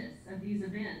notice of these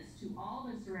events to all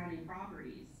the surrounding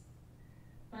properties.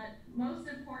 But most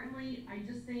importantly, I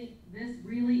just think this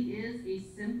really is a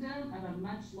symptom of a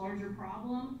much larger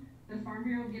problem. The Farm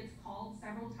Bureau gets called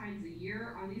several times a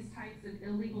year on these types of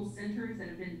illegal centers that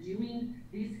have been doing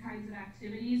these kinds of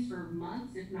activities for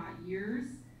months, if not years.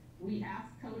 We ask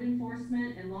code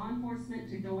enforcement and law enforcement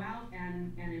to go out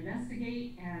and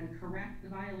investigate and correct the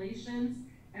violations.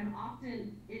 And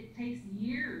often it takes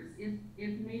years,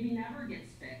 if maybe never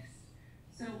gets fixed.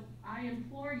 So I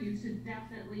implore you to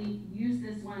definitely use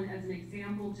this one as an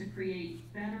example to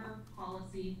create better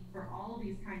policy for all of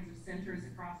these kinds of centers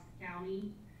across the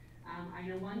county. I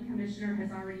know one commissioner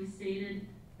has already stated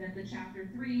that the Chapter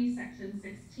 3, Section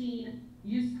 16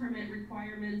 use permit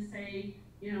requirements say,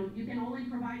 you can only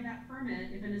provide that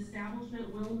permit if an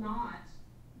establishment will not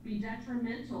be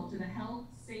detrimental to the health,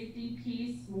 safety,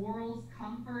 peace, morals,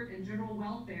 comfort, and general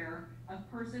welfare of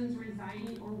persons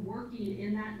residing or working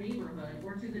in that neighborhood,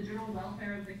 or to the general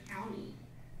welfare of the county.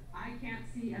 I can't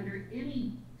see under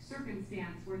any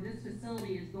circumstance where this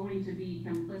facility is going to be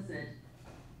complicit.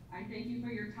 I thank you for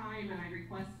your time, and I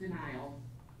request denial.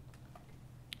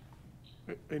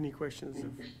 Any questions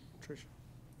of Tricia?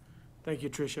 Thank you,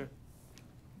 Tricia.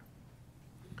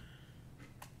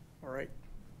 All right.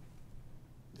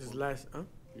 This is last, huh?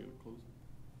 You gonna close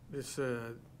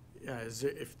it? This,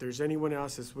 if there's anyone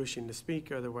else that's wishing to speak,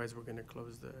 otherwise we're gonna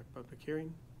close the public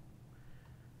hearing.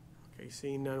 Okay,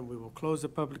 seeing none, we will close the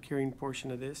public hearing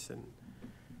portion of this and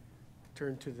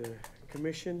turn to the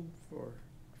commission for,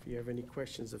 if you have any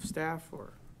questions of staff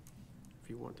or if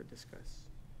you want to discuss.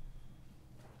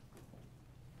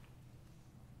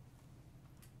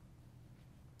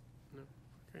 No?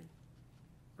 Okay.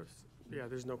 Yeah,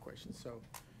 there's no questions, so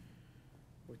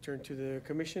we'll turn to the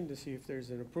commission to see if there's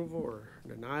an approval or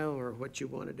denial or what you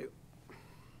want to do.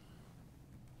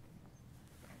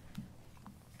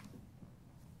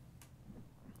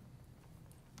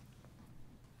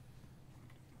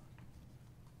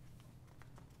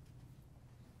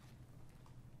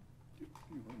 You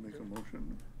want to make a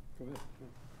motion? Go ahead.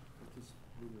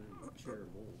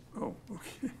 Oh,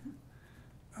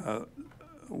 okay.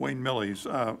 Wayne Millies,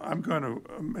 I'm going to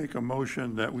make a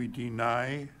motion that we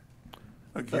deny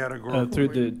a categorical. Through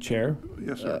the chair?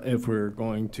 Yes, sir. If we're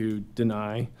going to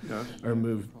deny Yes. or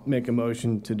make a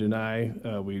motion to deny,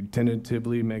 we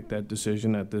tentatively make that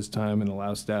decision at this time and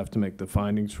allow staff to make the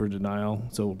findings for denial.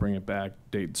 So we'll bring it back,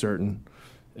 date certain,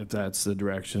 if that's the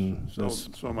direction.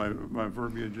 So my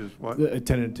verbiage is what? A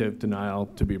tentative denial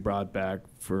to be brought back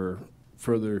for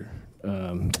further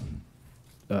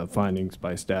findings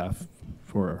by staff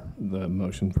for the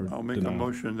motion for denial. I'll make a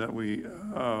motion that we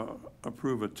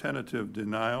approve a tentative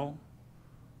denial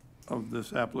of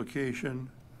this application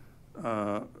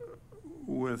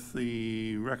with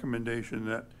the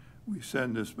recommendation we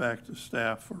send this back to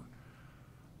staff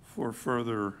for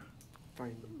further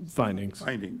findings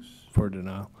for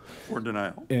denial.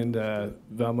 And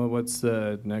Velma, what's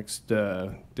the next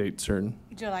date certain?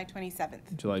 July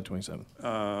 27th. July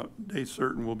 27th. Date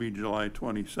certain will be July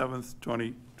 27th,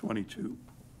 2022.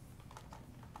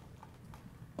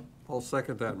 I'll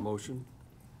second that motion.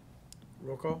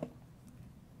 Roll call?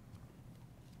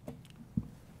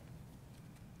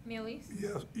 Millies,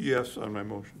 Yes, yes on my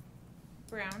motion.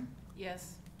 Brown,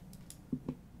 Yes.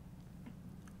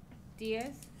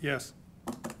 Diaz, Yes.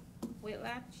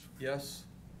 Whitlatch, Yes.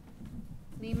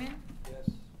 Lehman, Yes.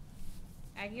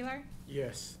 Aguilar,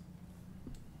 Yes.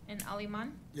 and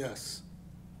Aliman. Yes.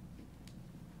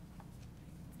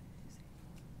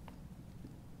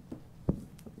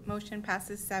 Motion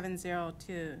passes 7-0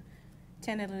 to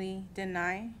tentatively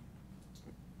deny,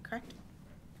 correct?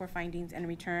 For findings and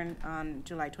return on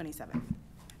July 27th.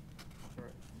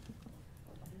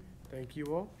 Thank you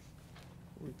all.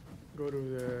 We go to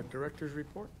the director's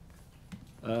report.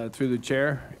 Through the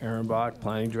chair, Aaron Bach,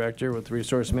 Planning Director with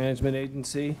Resource Management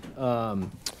Agency.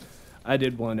 I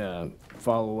did want to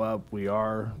follow up. We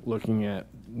are looking at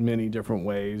many different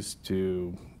ways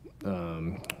to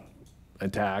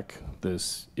attack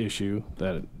this issue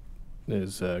that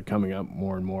is coming up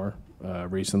more and more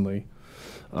recently.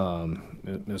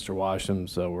 Mr.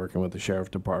 Washam's working with the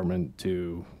Sheriff Department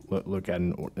to look at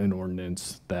an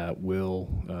ordinance that will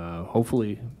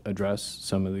hopefully address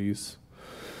some of these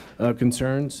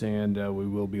concerns, and we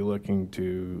will be looking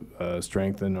to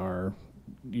strengthen our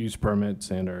use permits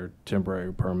and our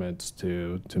temporary permits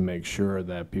to make sure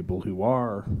that people who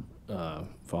are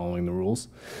following the rules,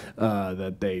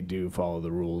 that they do follow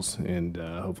the rules, and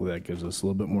hopefully that gives us a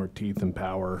little bit more teeth and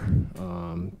power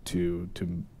to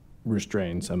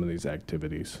restrain some of these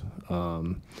activities.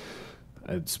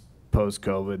 It's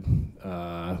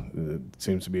post-COVID. It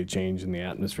seems to be a change in the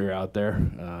atmosphere out there.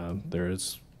 There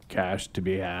is cash to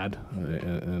be had,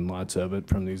 and lots of it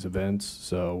from these events.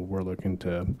 So we're looking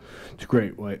to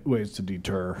create ways to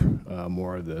deter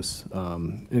more of this.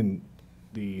 And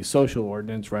the social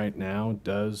ordinance right now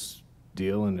does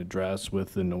deal and address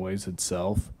with the noise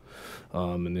itself.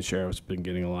 And the sheriff's been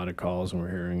getting a lot of calls, and we're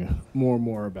hearing more and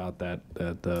more about that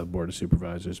at the Board of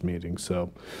Supervisors meeting.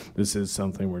 So this is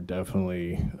something we're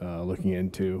definitely looking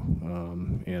into,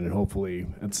 and hopefully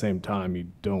at the same time you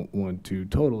don't want to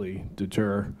totally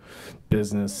deter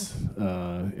business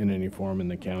in any form in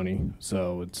the county.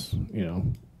 So it's, you know,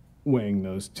 weighing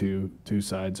those two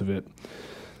sides of it.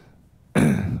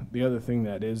 The other thing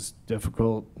that is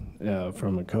difficult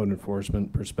from a code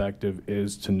enforcement perspective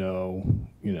is to know,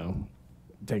 you know,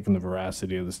 taking the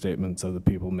veracity of the statements of the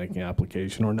people making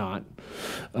application or not,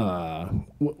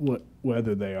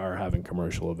 whether they are having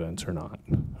commercial events or not.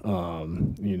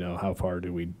 You know, how far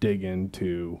do we dig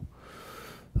into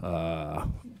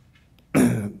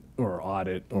or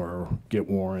audit or get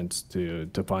warrants to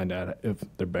find out if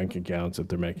their bank accounts, if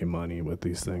they're making money with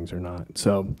these things or not.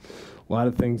 So a lot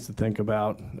of things to think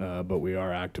about, but we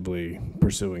are actively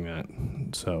pursuing that.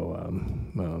 So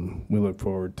we look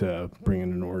forward to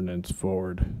bringing an ordinance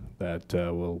forward that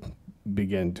will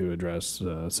begin to address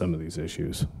some of these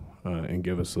issues and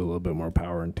give us a little bit more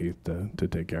power and teeth to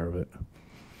take care of it.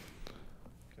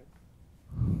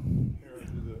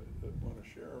 Aaron, when a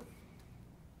sheriff,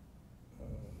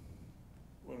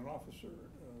 when an officer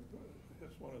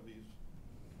hits one of these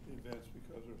events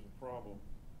because there's a problem,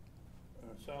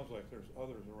 it sounds like there's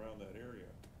others around that area,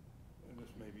 and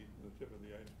this may be the tip of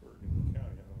the iceberg in the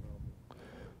county, I don't know. But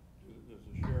does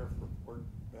the sheriff report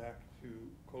back to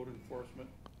code enforcement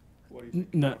what he's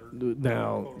encountered?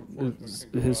 Now,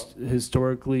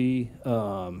 historically,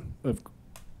 if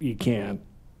you can't.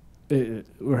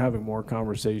 We're having more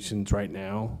conversations right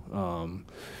now.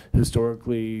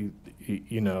 Historically,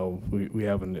 you know, we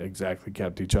haven't exactly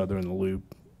kept each other in the loop,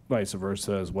 vice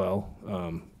versa as well,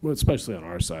 especially on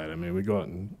our side. I mean, we go out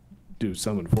and do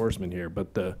some enforcement here,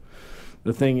 but the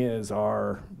thing is,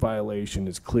 our violation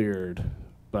is cleared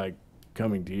by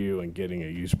coming to you and getting a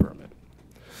use permit.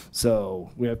 So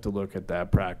we have to look at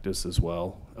that practice as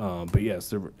well. But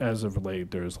yes, as of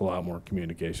late, there's a lot more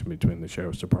communication between the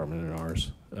Sheriff's Department and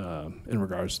ours in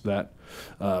regards to that.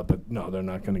 But no, they're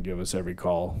not going to give us every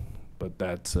call. But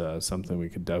that's something we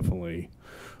could definitely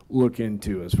look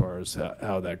into as far as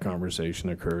how that conversation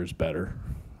occurs better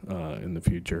in the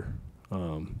future.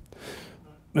 But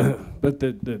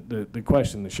the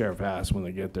question the sheriff asks when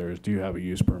they get there is, do you have a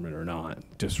use permit or not,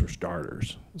 just for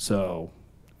starters? So,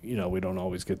 you know, we don't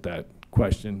always get that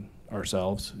question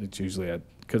ourselves. It's usually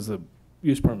because the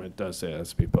use permit does say it has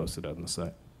to be posted on the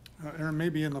site. Aaron,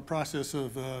 maybe in the process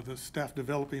of the staff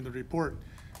developing the report,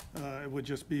 it would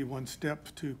just be one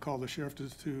step to call the sheriff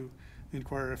to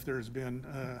inquire if there's been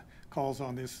calls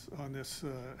on this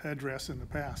address in the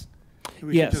past.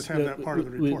 We Yes, could just have that part of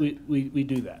the report. we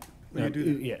do that. We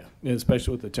do that? Yeah,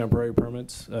 especially with the temporary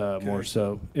permits, more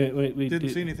so. We Didn't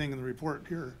see anything in the report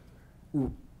here.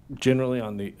 generally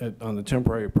on the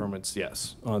temporary permits,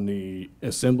 yes. On the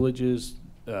assemblages,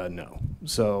 no.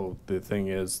 So the thing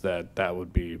is that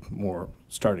would be more,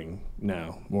 starting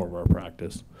now, more of our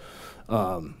practice.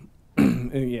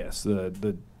 And yes,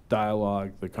 the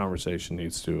dialogue, the conversation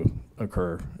needs to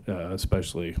occur,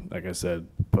 especially, like I said,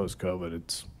 post-COVID.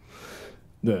 It's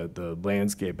the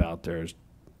landscape out there has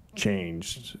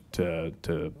changed to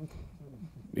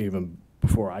even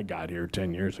before I got here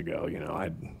 10 years ago. You know,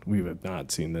 we have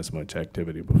not seen this much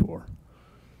activity before.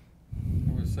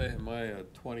 I would say in my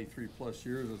 23 plus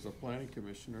years as a planning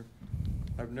commissioner,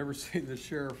 I've never seen the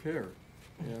sheriff here.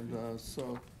 And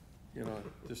so, you know,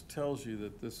 it just tells you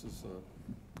that this is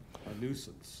a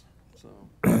nuisance, so.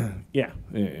 Yeah,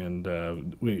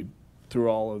 and we, through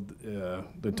all of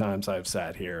the times I've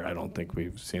sat here, I don't think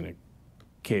we've seen a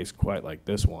case quite like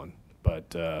this one.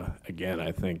 But again,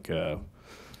 I think,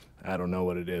 I don't know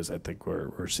what it is. I think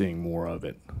we're seeing more of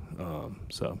it.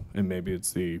 So, and maybe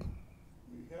it's the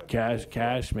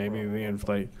cash, maybe the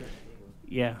inflate.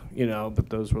 Yeah, you know, but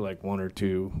those were like 1 or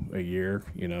 2 a year.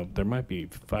 You know, there might be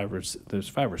there's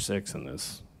 5 or 6 in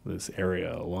this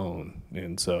area alone,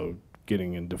 and so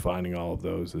getting and defining all of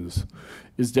those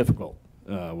is difficult,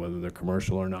 whether they're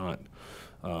commercial or not.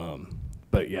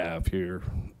 But yeah, if you're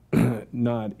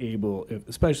not able,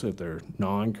 especially if they're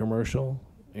non-commercial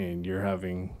and you're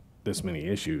having this many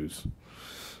issues,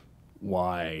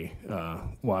 why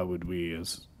would we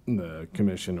as the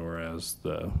commission or as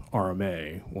the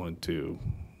RMA want to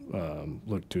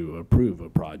look to approve a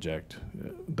project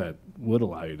that would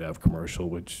allow you to have commercial,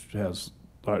 which has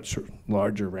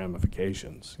larger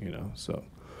ramifications, you know? So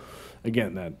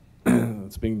again,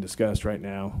 that's being discussed right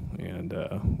now, and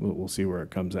we'll see where it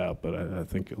comes out, but I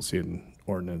think you'll see an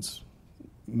ordinance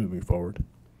moving forward.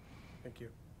 Thank you.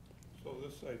 So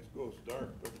this site goes dark,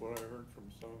 but what I heard from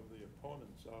some of the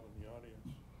opponents out in the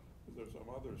audience is there's some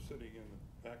others sitting in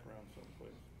the background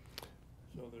someplace.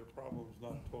 So their problem's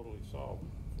not totally solved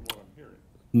from what I'm hearing.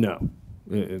 No.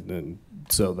 And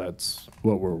so that's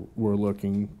what we're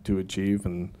looking to achieve.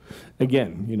 And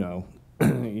again, you know,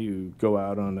 you go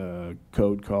out on a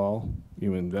code call,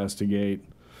 you investigate,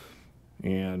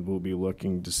 and we'll be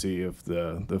looking to see if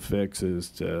the fix is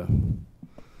to,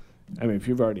 I mean, if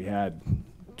you've already had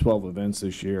 12 events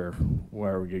this year, why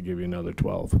are we going to give you another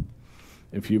 12?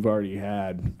 If you've already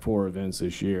had 4 events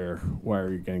this year, why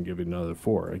are you going to give you another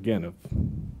 4? Again,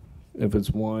 if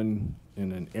it's one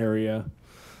in an area,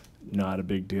 not a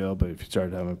big deal, but if you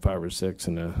start having 5 or 6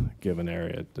 in a given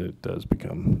area, it does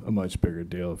become a much bigger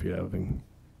deal if you're having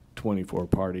 24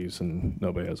 parties and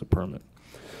nobody has a permit.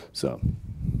 So.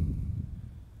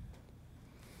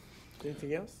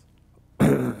 Anything else?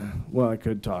 Well, I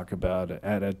could talk about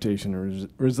adaptation and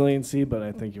resiliency, but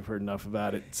I think you've heard enough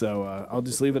about it. So I'll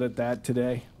just leave it at that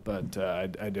today, but I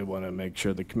did want to make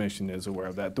sure the commission is aware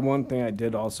of that. The one thing I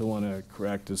did also want to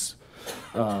correct is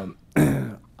I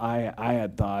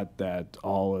had thought that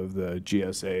all of the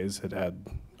GSAs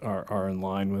are in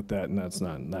line with that, and that's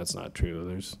not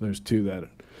true. There's 2 that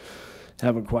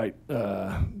haven't quite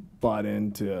bought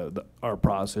into our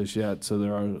process yet, so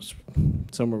there are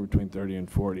somewhere between 30 and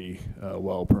 40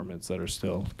 well permits that are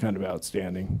still kind of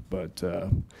outstanding, but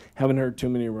haven't heard too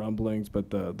many rumblings, but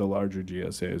the larger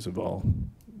GSAs have all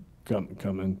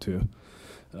come into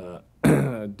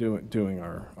doing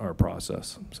our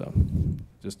process. So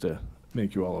just to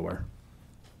make you all aware.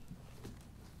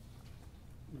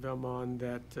 Velma, on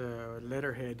that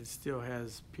letterhead, it still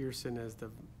has Pearson as the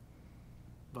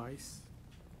vice.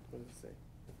 What does it say?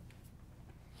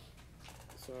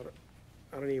 So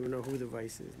I don't even know who the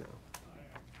vice is now.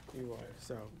 You are,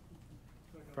 so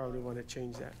probably want to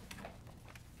change that.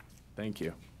 Thank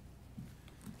you.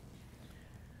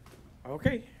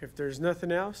 Okay, if there's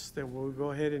nothing else, then we'll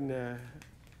go ahead and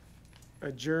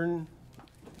adjourn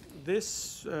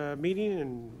this meeting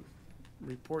and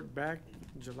report back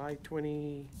July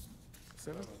 27th.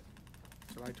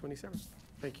 July 27th.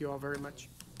 Thank you all very much.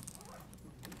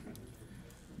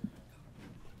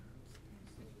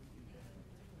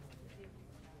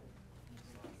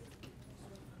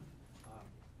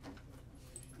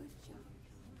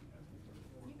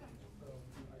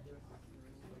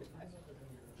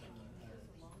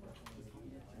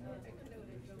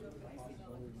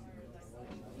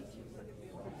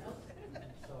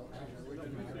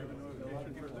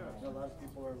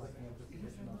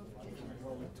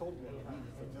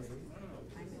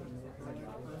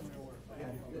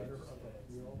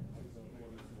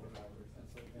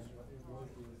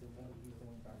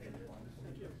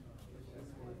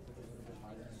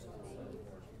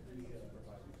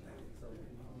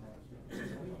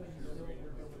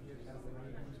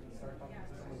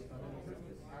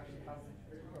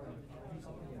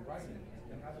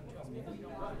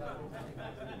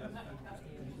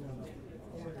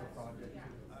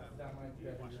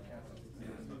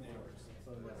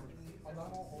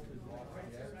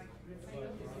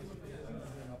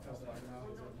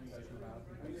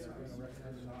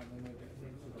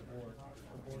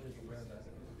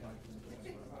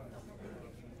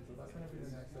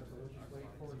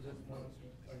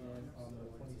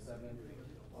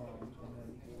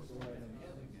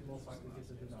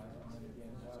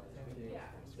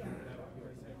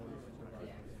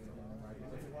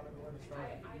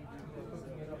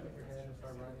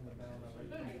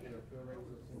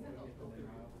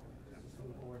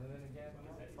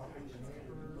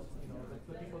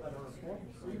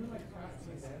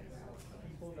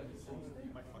 People that